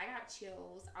 And, like, I got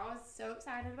chills. I was so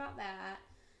excited about that.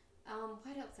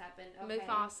 What else happened? Okay.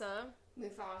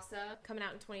 Mufasa. Coming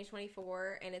out in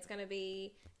 2024. And it's going to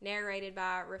be narrated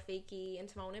by Rafiki and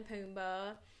Timon and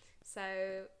Pumbaa.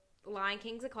 So, Lion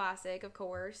King's a classic, of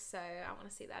course. So, I want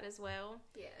to see that as well.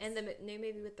 Yes. And the new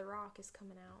movie with The Rock is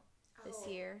coming out this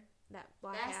year. That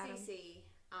Black Adam. That's DC.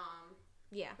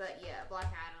 Yeah. But, yeah,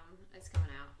 Black Adam is coming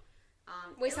out.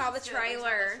 We saw the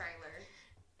trailer.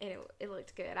 And it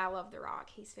looked good. I love The Rock.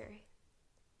 He's very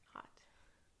hot.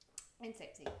 And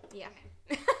sexy. Yeah.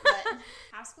 Okay. But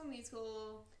High School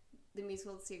Musical, the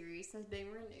musical series, has been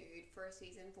renewed for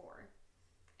season 4.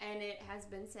 And it has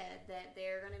been said that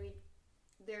their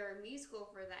musical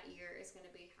for that year is going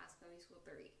to be High School Musical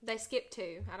 3. They skipped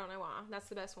 2. I don't know why. That's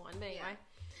the best one. But anyway.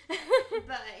 Yeah.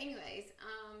 But anyways,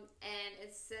 and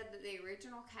it's said that the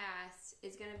original cast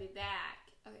is going to be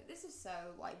back. Okay, this is so,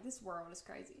 like, this world is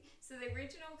crazy. So the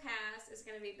original cast is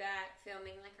going to be back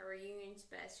filming, like, a reunion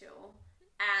special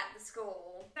at the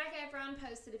school. Zac Efron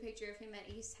posted a picture of him at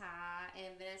East High,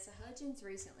 and Vanessa Hudgens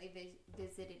recently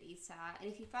visited East High.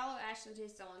 And if you follow Ashley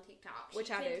Tisdale on TikTok, she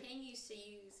continues to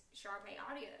use Sharpay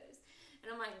audios. And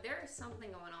I'm like, there's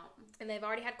something going on. And they've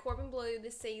already had Corbin Bleu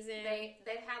this season.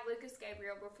 They've had Lucas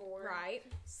Gabriel before. Right.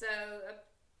 So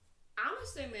I'm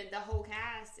assuming the whole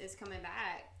cast is coming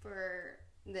back for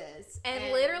this.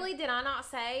 And literally, did I not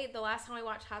say the last time we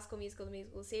watched High School Musical, the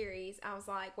musical series, I was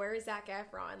like, where is Zac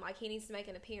Efron? Like, he needs to make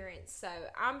an appearance. So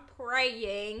I'm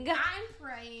praying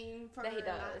for that he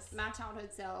does. My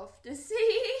childhood self to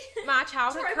see my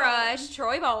childhood crush,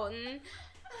 Troy Bolton.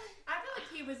 I feel like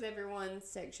he was everyone's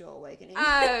sexual awakening.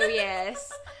 Oh,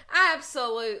 yes.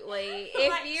 Absolutely.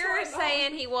 If Like you're Troy saying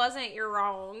Bolton. he wasn't, you're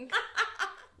wrong.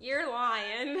 You're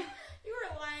lying. You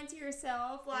were lying to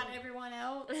yourself, lying to everyone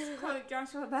else. Quote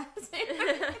Joshua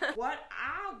Bassett. What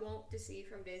I want to see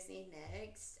from Disney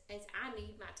next is I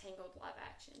need my Tangled live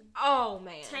action. Oh,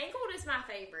 man. Tangled is my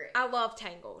favorite. I love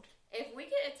Tangled. If we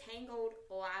get a Tangled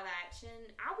live action,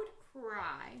 I would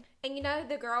cry. And you know,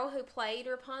 the girl who played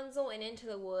Rapunzel in Into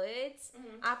the Woods,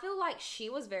 I feel like she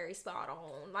was very spot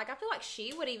on. Like, I feel like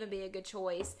she would even be a good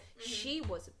choice. She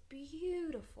was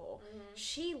beautiful.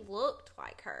 She looked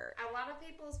like her. A lot of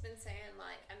people's been saying,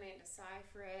 like, Amanda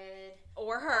Seyfried.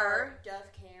 Or her. Or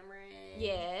Duff Cameron.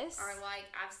 Yes. Or, like,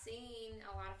 I've seen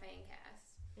a lot of fan casts.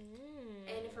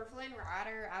 And for Flynn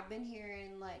Rider, I've been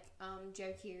hearing, like,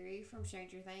 Joe Keery from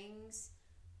Stranger Things.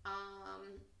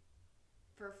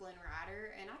 For Flynn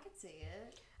Rider, and I could see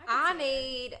it. I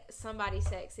need somebody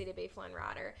sexy to be Flynn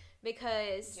Rider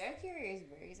because Joe Keery is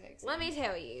very sexy. Let me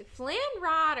tell you, Flynn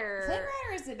Rider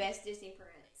is the best Disney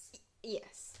prince.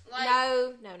 Yes. Like,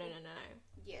 no.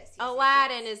 Yes.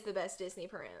 Aladdin is the best Disney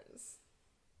prince.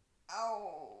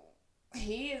 Oh,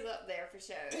 he is up there for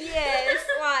sure. Yes,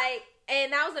 like,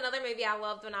 and that was another movie I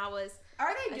loved when I was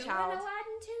Are they doing child.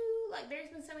 Aladdin too? Like, there's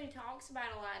been so many talks about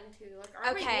Aladdin too. Like,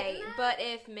 are we okay, getting that? but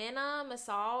if Mena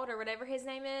Massoud or whatever his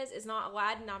name is not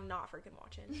Aladdin, I'm not freaking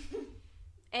watching.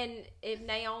 And if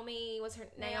Naomi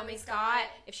Naomi Scott, Scott.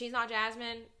 if she's not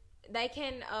Jasmine, they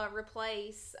can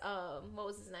replace what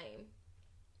was his name?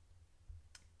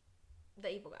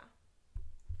 The evil guy.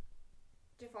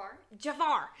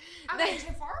 Jafar. I mean,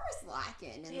 Jafar was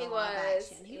lacking in the live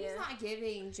action. He was not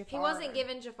giving Jafar. He wasn't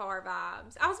giving Jafar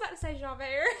vibes. I was about to say Javert.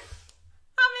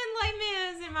 I'm in Les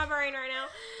Mis in my brain right now.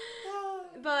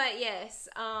 But yes,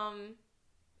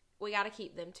 we got to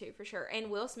keep them too for sure.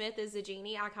 And Will Smith is the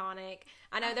genie, iconic.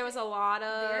 I know there was a lot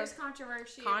of there's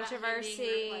controversy. About him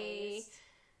being replaced.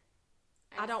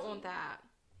 I don't want that.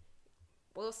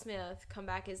 Will Smith come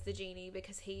back as the genie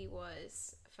because he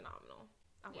was phenomenal.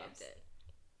 I loved it.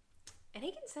 And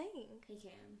he can sing. He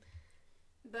can.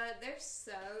 But there's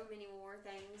so many more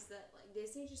things that like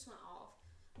Disney just went off.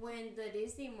 When the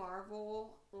Disney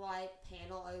Marvel like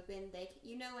panel opened, they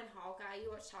in Hawkeye,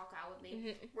 you watched Hawkeye with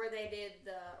me, where they did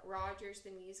the Rogers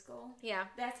the musical. Yeah,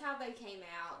 that's how they came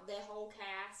out. The whole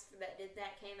cast that did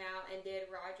that came out and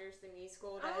did Rogers the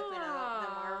musical to open up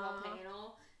the Marvel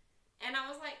panel. And I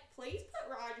was like, please put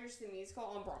Rogers the musical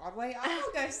on Broadway. I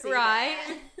will go see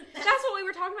that. That's what we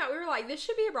were talking about. We were like, this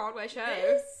should be a Broadway show.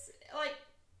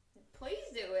 Please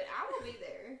do it. I will be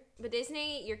there. But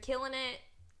Disney, you're killing it.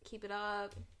 Keep it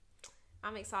up.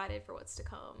 I'm excited for what's to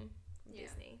come from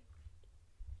Disney.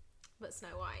 But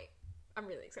Snow White. I'm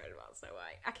really excited about Snow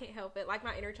White. I can't help it. Like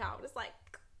my inner child is like,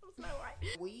 Snow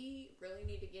White. We really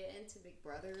need to get into Big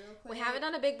Brother real quick. We haven't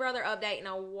done a Big Brother update in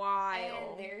a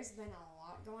while. And there's been a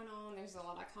lot going on. There's a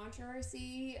lot of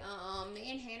controversy.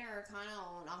 Me and Hannah are kind of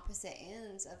on opposite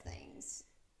ends of things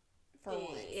for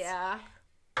once. Yeah.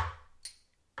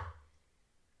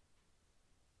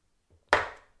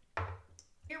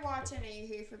 You're watching and you're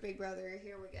here for Big Brother.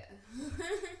 Here we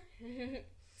go.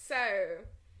 So,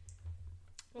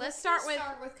 let's start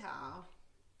with Kyle.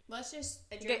 Let's just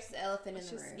address the elephant in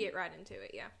the room. Let's just get right into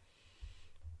it, yeah.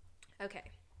 Okay.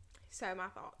 So, my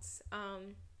thoughts.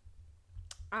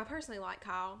 I personally like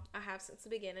Kyle. I have since the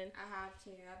beginning. I have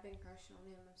too. I've been crushing on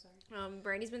him. I'm sorry.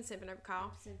 Brandy's been simping over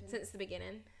Kyle since the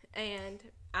beginning. And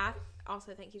I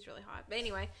also think he's really hot. But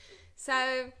anyway,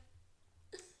 so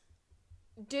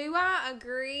do I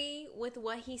agree with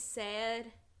what he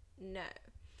said? No.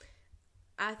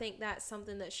 I think that's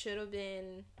something that should have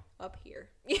been up here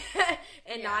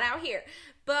and not out here.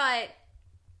 But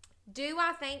do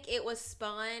I think it was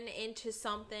spun into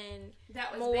something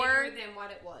that was more bigger than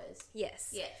what it was?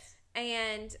 Yes. Yes.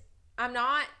 And I'm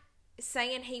not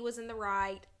saying he was in the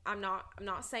right. I'm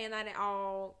not saying that at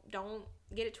all. Don't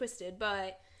get it twisted,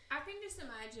 but I can just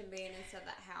imagine being inside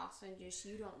that house and just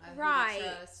you don't know who to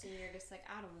trust and you're just like,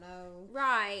 I don't know.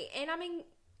 Right. And I mean,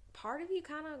 part of you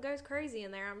kind of goes crazy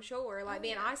in there, I'm sure, like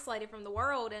being isolated from the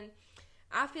world. And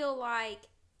I feel like,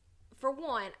 for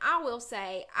one, I will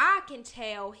say, I can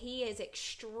tell he is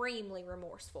extremely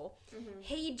remorseful. Mm-hmm.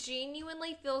 He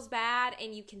genuinely feels bad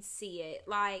and you can see it.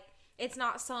 Like, it's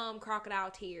not some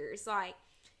crocodile tears. Like,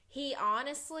 he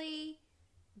honestly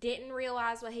didn't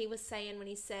realize what he was saying when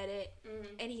he said it.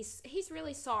 Mm-hmm. And he's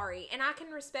really sorry. And I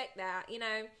can respect that, you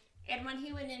know. And when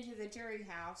he went into the jury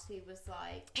house, he was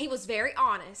like... He was very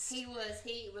honest. He was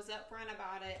upfront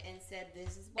about it and said,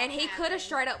 this is what And he happened. could have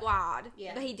straight up lied.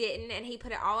 Yeah. But he didn't. And he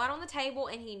put it all out on the table.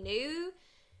 And he knew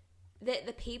that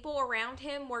the people around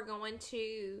him were going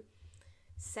to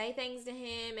say things to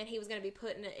him. And he was going to be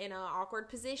put in an awkward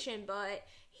position. But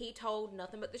he told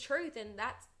nothing but the truth. And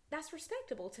that's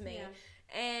respectable to me. Yeah.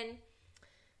 And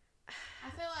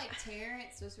I feel like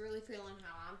Terrence was really feeling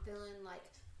how I'm feeling, like,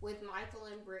 with Michael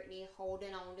and Brittany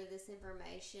holding on to this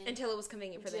information. Until it was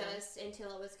convenient for them. Just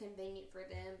until it was convenient for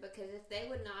them. Because if they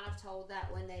would not have told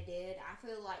that when they did, I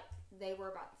feel like they were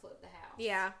about to flip the house.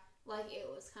 Yeah. Like, it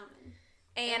was coming.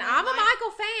 And I'm a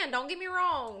Michael fan, don't get me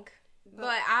wrong.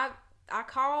 But I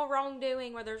call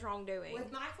wrongdoing where there's wrongdoing.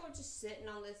 With Michael just sitting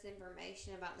on this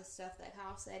information about the stuff that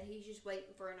Kyle said, he's just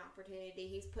waiting for an opportunity.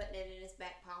 He's putting it in his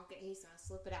back pocket. He's going to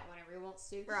slip it out whenever he wants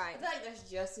to. Right. I feel like that's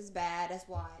just as bad as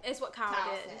what Kyle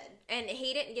did. said. And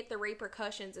he didn't get the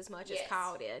repercussions as much as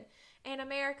Kyle did. And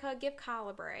America, give Kyle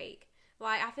a break.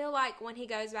 Like, I feel like when he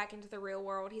goes back into the real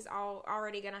world, he's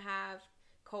already going to have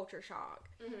culture shock.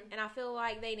 Mm-hmm. And I feel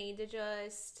like they need to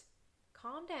just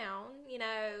calm down. You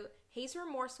know, he's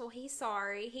remorseful. He's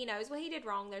sorry. He knows what he did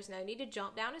wrong. There's no need to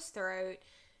jump down his throat.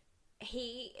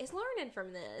 He is learning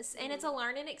from this. And it's a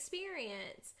learning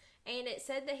experience. And it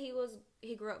said that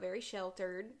he grew up very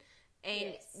sheltered.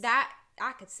 And that,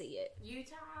 I could see it.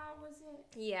 Utah, was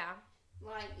it? Yeah.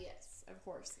 Like, yes, of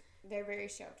course. They're very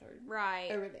sheltered. Right.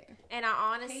 Over there. And I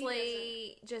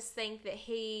honestly just think that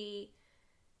he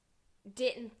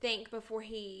didn't think before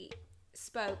he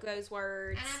spoke those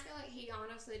words. And I feel like he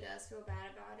honestly does feel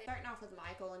bad about it. Starting off with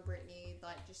Michael and Brittany,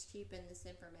 like, just keeping this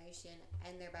information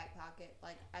in their back pocket,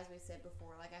 like, as we said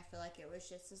before, like, I feel like it was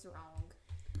just as wrong.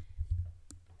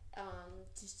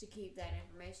 Just to keep that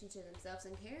information to themselves.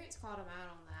 And Terrence called him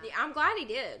out on that. Yeah, I'm glad he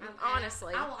did,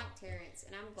 honestly. I like Terrence,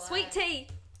 and I'm glad. Sweet tea.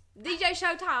 DJ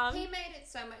Showtime. He made it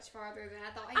so much farther than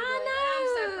I thought he would. I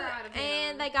know. And I'm so proud of him.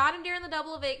 And they got him during the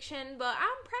double eviction, but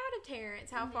I'm proud of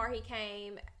Terrence, how far he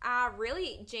came. I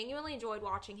really genuinely enjoyed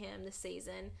watching him this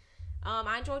season.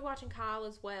 I enjoyed watching Kyle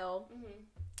as well.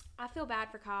 I feel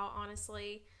bad for Kyle,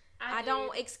 honestly. I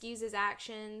don't excuse his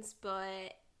actions,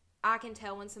 but I can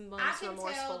tell when someone's remorseful.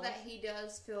 I can tell that he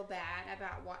does feel bad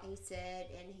about what he said,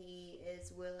 and he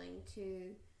is willing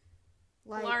to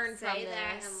learn say from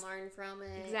that this. and learn from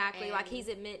it. Exactly, and like he's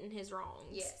admitting his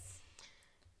wrongs. Yes.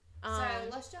 So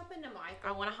let's jump into Michael.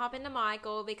 I want to hop into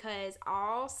Michael because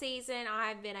all season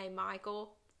I've been a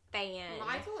Michael fan.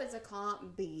 Michael is a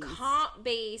comp beast. Comp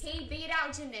beast. He beat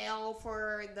out Janelle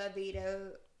for the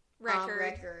veto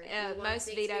record.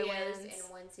 Most veto wins in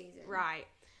one season. Right.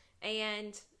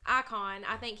 And icon.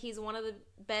 I think he's one of the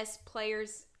best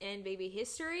players in BB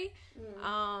history.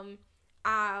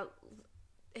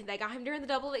 They got him during the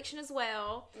double eviction as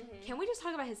well. Can we just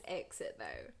talk about his exit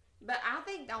though? But I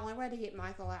think the only way to get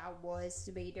Michael out was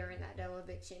to be during that double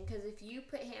eviction. Because if you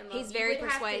put him up, he's very you would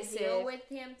persuasive. have to deal with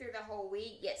him through the whole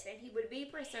week. Yes, and he would be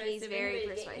persuasive. He's very and he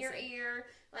would persuasive. get in your ear.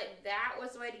 Like, that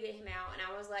was the way to get him out. And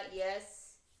I was like,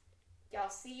 yes, y'all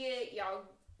see it. Y'all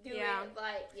do it.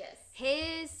 Like, yes.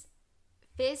 His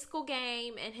physical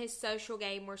game and his social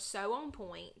game were so on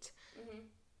point.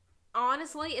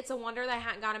 Honestly, it's a wonder they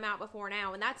hadn't got him out before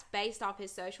now, and that's based off his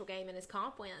social game and his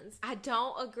comp wins. I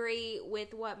don't agree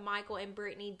with what Michael and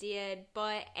Brittany did,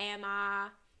 but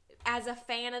as a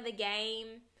fan of the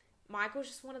game, Michael's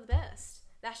just one of the best.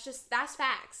 That's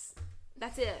facts.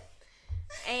 That's it.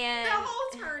 And the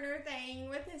whole Turner thing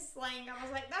with his slang, I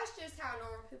was like, that's just how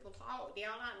normal people talk. Do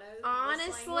y'all not know?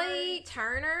 Honestly,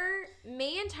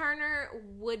 me and Turner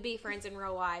would be friends in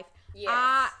real life. Yes.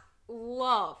 I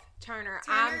love Turner.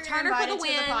 I'm Turner for the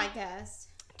win. To the podcast.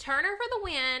 Turner for the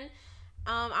win.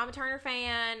 I'm a Turner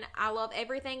fan. I love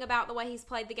everything about the way he's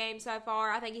played the game so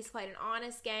far. I think he's played an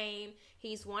honest game.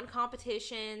 He's won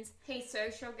competitions. His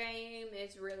social game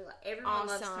is really everyone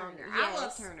loves Turner. Yes. I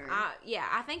love Turner.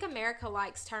 I think America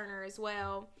likes Turner as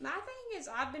well. My thing is,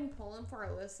 I've been pulling for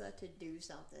Alyssa to do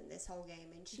something this whole game,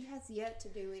 and she has yet to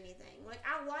do anything. Like,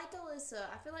 I like Alyssa.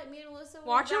 I feel like me and Alyssa would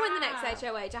watch her win the next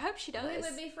HOH. I hope she does. We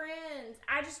would be friends.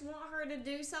 I just want her to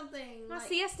do something. My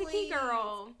Siesta Key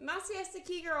girl. My Siesta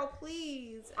Key girl,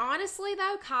 please. Honestly,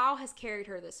 though, Kyle has carried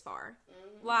her this far.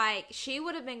 Like, she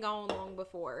would have been gone long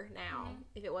before now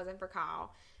if it wasn't for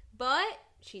Kyle. But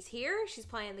she's here. She's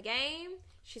playing the game.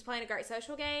 She's playing a great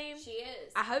social game. She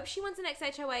is. I hope she wins the next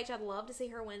HOH. I'd love to see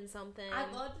her win something.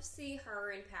 I'd love to see her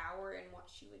in power and what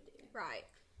she would do. Right.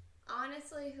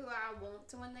 Honestly, who I want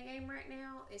to win the game right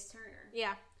now is Turner.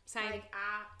 Yeah, same. Like,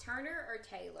 Turner or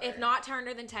Taylor. If not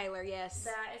Turner, then Taylor, yes.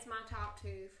 That is my top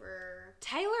two for...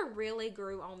 Taylor really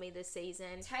grew on me this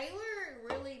season. Taylor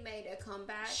really made a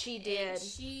comeback. She did.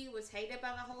 She was hated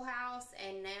by the whole house,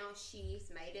 and now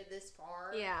she's made it this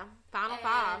far. Yeah, Final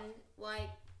Five. Like,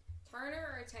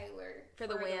 Turner or Taylor for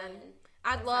the win.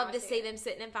 I'd love to see them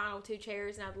sitting in final two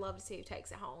chairs, and I'd love to see who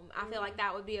takes it home. I feel like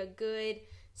that would be a good,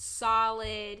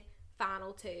 solid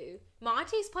final two.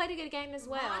 Monty's played a good game as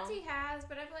well. Monty has,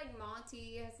 but I feel like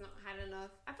Monty has not had enough.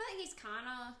 I feel like he's kind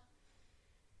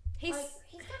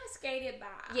of skated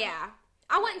by. Yeah.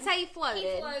 I wouldn't say he floated.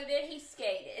 He floated. He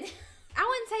skated. I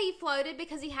wouldn't say he floated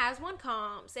because he has won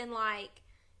comps and, like,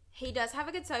 he does have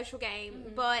a good social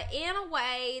game. But in a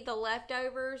way, the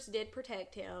leftovers did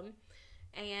protect him.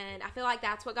 And I feel like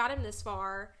that's what got him this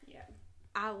far. Yeah.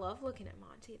 I love looking at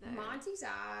Monty, though. Monty's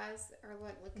eyes are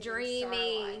like looking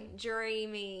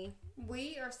dreamy.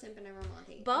 We are simping over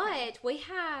Monty. But we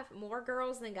have more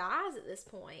girls than guys at this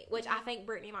point, which I think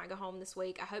Brittany might go home this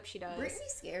week. I hope she does. Brittany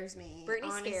scares me.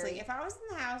 Brittany's honestly. scary. If I was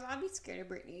in the house, I'd be scared of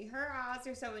Brittany. Her eyes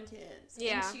are so intense.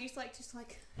 Yeah. And she's like, just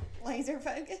like laser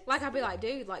focused. Like, I'd be like,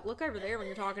 dude, like, look over there when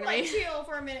you're talking to like, me. chill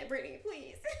for a minute, Brittany,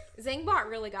 please. Zingbot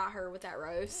really got her with that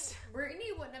roast.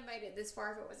 Brittany wouldn't have made it this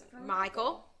far if it wasn't for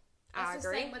Michael. I agree.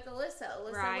 agree. Same with Alyssa.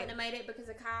 Alyssa wouldn't have made it because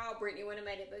of Kyle. Brittany wouldn't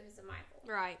have made it because of Michael.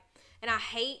 Right. And I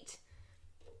hate...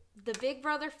 The Big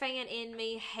Brother fan in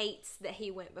me hates that he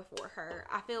went before her.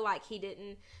 I feel like he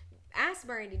didn't... Ask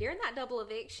Brandy, during that double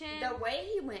eviction... The way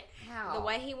he went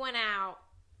out.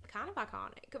 Kind of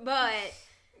iconic. But...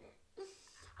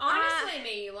 Honestly,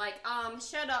 me, like,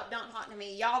 shut up, don't talk to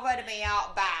me. Y'all voted me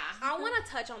out, bye. I want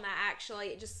to touch on that,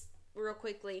 actually. real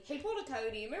quickly. He pulled a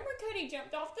Cody. Remember Cody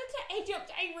jumped off the he ran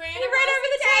He ran over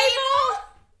the table.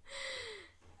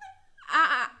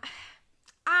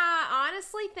 I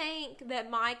honestly think that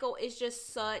Michael is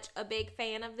just such a big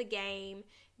fan of the game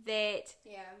that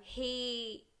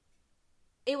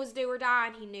it was do or die,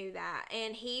 and he knew that.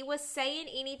 And he was saying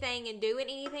anything and doing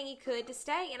anything he could to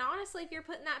stay. And honestly, if you're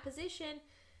put in that position,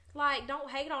 like,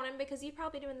 don't hate on him because you're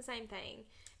probably doing the same thing.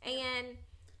 And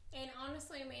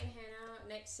honestly, me and Hannah,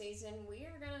 next season, we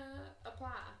are going to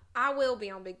apply. I will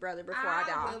be on Big Brother before I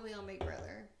die. I will be on Big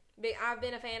Brother. I've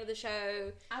been a fan of the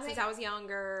show since I was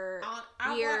younger.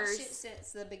 I've watched it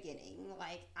since the beginning.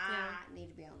 Like, I need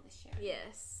to be on this show.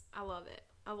 Yes, I love it.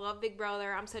 I love Big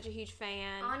Brother. I'm such a huge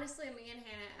fan. Honestly, me and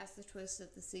Hannah, as the twist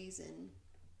of the season,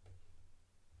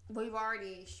 we've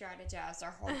already strategized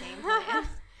our whole game plan.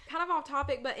 Kind of off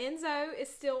topic, but Enzo is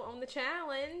still on the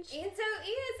challenge. Enzo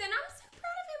is, and I'm so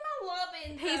proud of him. I love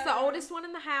Enzo. He's the oldest one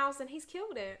in the house, and he's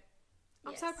killed it.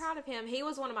 I'm so proud of him. He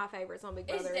was one of my favorites on Big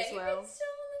Brother as well. Is David still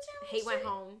on the challenge?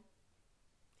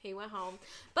 He went home.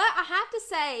 But I have to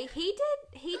say, he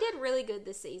did really good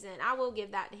this season. I will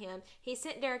give that to him. He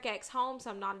sent Derek X home,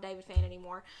 so I'm not a David fan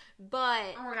anymore.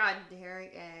 But oh my God,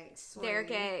 Derek X.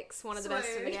 Derek X, one of the best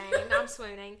in the game. I'm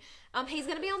swooning. He's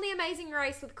going to be on The Amazing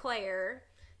Race with Claire.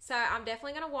 So I'm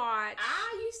definitely going to watch.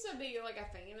 I used to be like a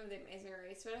fan of The Amazing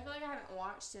Race, but I feel like I haven't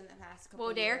watched in the past couple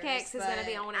Well, Derek years. X is going to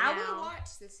be on it now. I will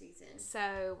watch this season.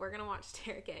 So we're going to watch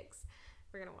Derek X.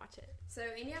 We're going to watch it. So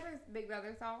any other Big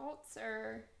Brother thoughts?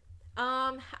 Or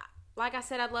like I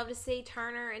said, I'd love to see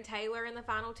Turner and Taylor in the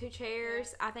final two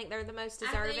chairs. Yeah. I think they're the most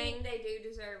deserving. I think they do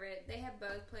deserve it. They have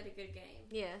both played a good game.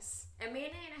 Yes. And me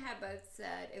and Hannah have both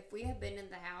said if we had been in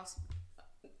the house,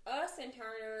 us and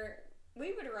Turner,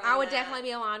 we would run. I would definitely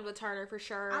be aligned with Turner for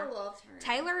sure. I love Turner.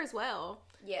 Taylor as well.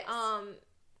 Yes.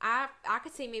 I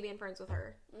could see me being friends with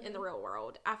her in the real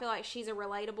world. I feel like she's a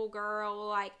relatable girl.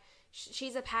 Like,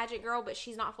 she's a pageant girl, but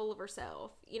she's not full of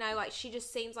herself. You know, like, she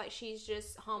just seems like she's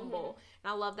just humble.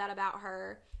 And I love that about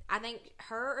her. I think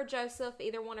her or Joseph,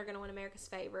 either one are going to win America's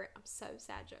Favorite. I'm so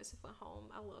sad Joseph went home.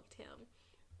 I loved him.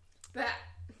 But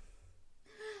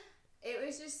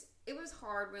it was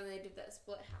hard when they did that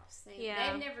split house thing.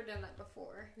 Yeah. They've never done that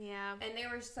before. Yeah. And they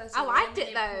were such I liked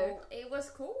it, though. It was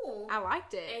cool. I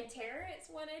liked it. And Terrence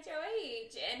won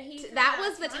HOH. And that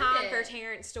was the time for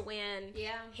Terrence to win.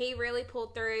 Yeah. He really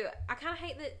pulled through. I kind of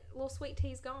hate that little Sweet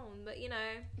Tea's gone, but, you know,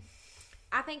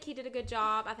 I think he did a good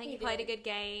job. I think he played a good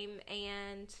game,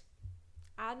 and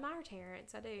I admire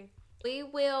Terrence. I do. We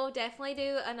will definitely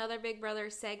do another Big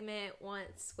Brother segment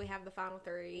once we have the final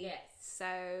three. Yes.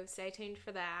 So stay tuned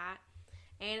for that.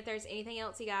 And if there's anything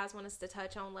else you guys want us to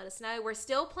touch on, let us know. We're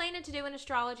still planning to do an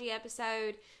astrology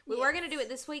episode. We were going to do it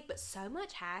this week, but so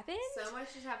much happened. So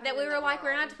much has happened. That we were like, we're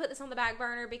going to have to put this on the back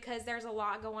burner because there's a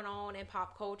lot going on in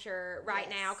pop culture right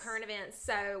now, current events.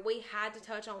 So we had to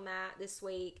touch on that this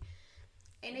week.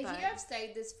 And if you have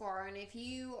stayed this far, and if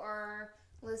you are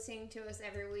listening to us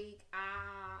every week,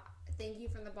 thank you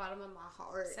from the bottom of my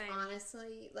heart. Same.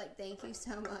 Honestly, like, thank you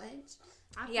so much.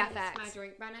 I think facts. It's my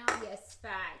drink by now. Yes,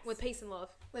 facts. With peace and love.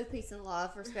 With peace and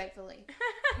love, respectfully.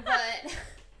 But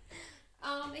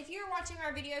if you're watching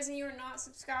our videos and you're not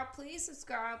subscribed, please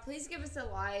subscribe. Please give us a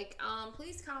like.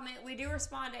 Please comment. We do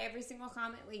respond to every single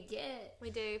comment we get. We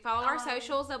do. Follow our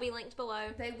socials. They'll be linked below.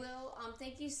 They will.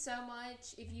 Thank you so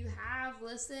much. If you have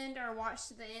listened or watched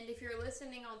to the end, if you're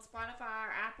listening on Spotify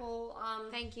or Apple,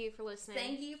 thank you for listening.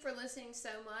 Thank you for listening so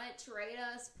much. Rate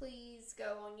us. Please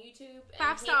go on YouTube.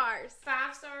 5 stars.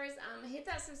 5 stars. Hit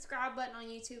that subscribe button on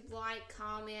YouTube. Like,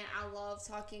 comment. I love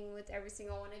talking with every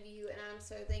single one of you, and I'm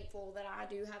so thankful that I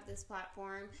do have this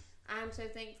platform. I'm so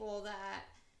thankful that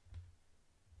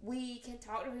we can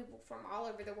talk to people from all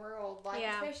over the world, like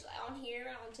especially on here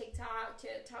and on TikTok, to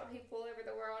talk to people all over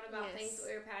the world about things that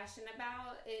we're passionate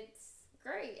about. It's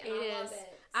great, and I love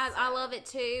it. I love it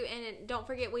too. And don't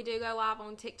forget, we do go live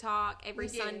on TikTok every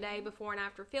Sunday before and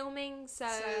after filming. So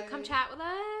come chat with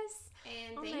us.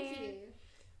 And thank you.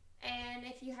 And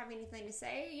if you have anything to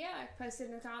say, post it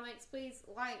in the comments. Please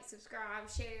like, subscribe,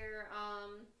 share.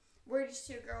 We're just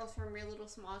two girls from a real little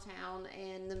small town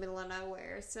in the middle of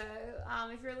nowhere. So,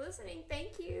 if you're listening,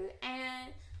 thank you.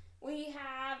 And we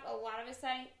have a lot of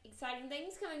exciting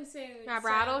things coming soon. My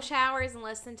bridal shower is in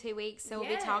less than 2 weeks, so we'll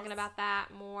be talking about that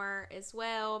more as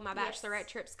well. My bachelorette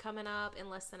trip's coming up in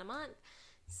less than a month.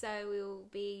 So, we'll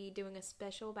be doing a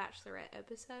special bachelorette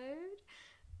episode,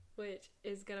 which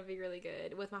is going to be really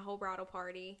good with my whole bridal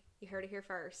party. You heard it here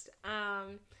first.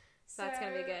 So that's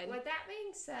going to be good. With that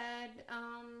being said,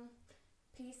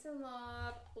 peace and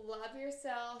love. Love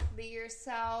yourself. Be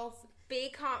yourself. Be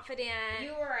confident.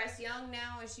 You are as young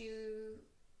now as you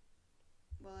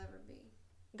will ever be.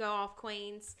 Go off,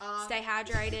 queens. Stay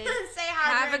hydrated. Stay hydrated.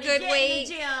 Have a good Get week. in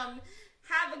the gym.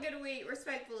 Have a good week,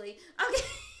 respectfully. Okay.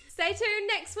 Stay tuned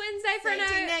next Wednesday for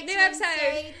Stay tuned new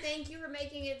episode. Thank you for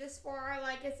making it this far.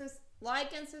 Like and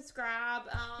subscribe.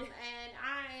 And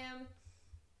I am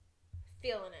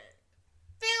Feeling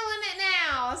it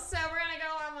now. So we're gonna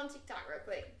go live on TikTok real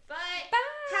quick. But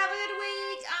Bye. have a good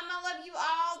week. I love you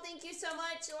all. Thank you so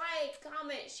much. Like,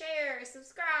 comment, share,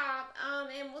 subscribe.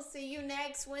 And we'll see you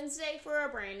next Wednesday for a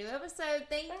brand new episode.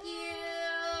 Thank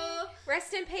you.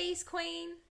 Rest in peace, queen.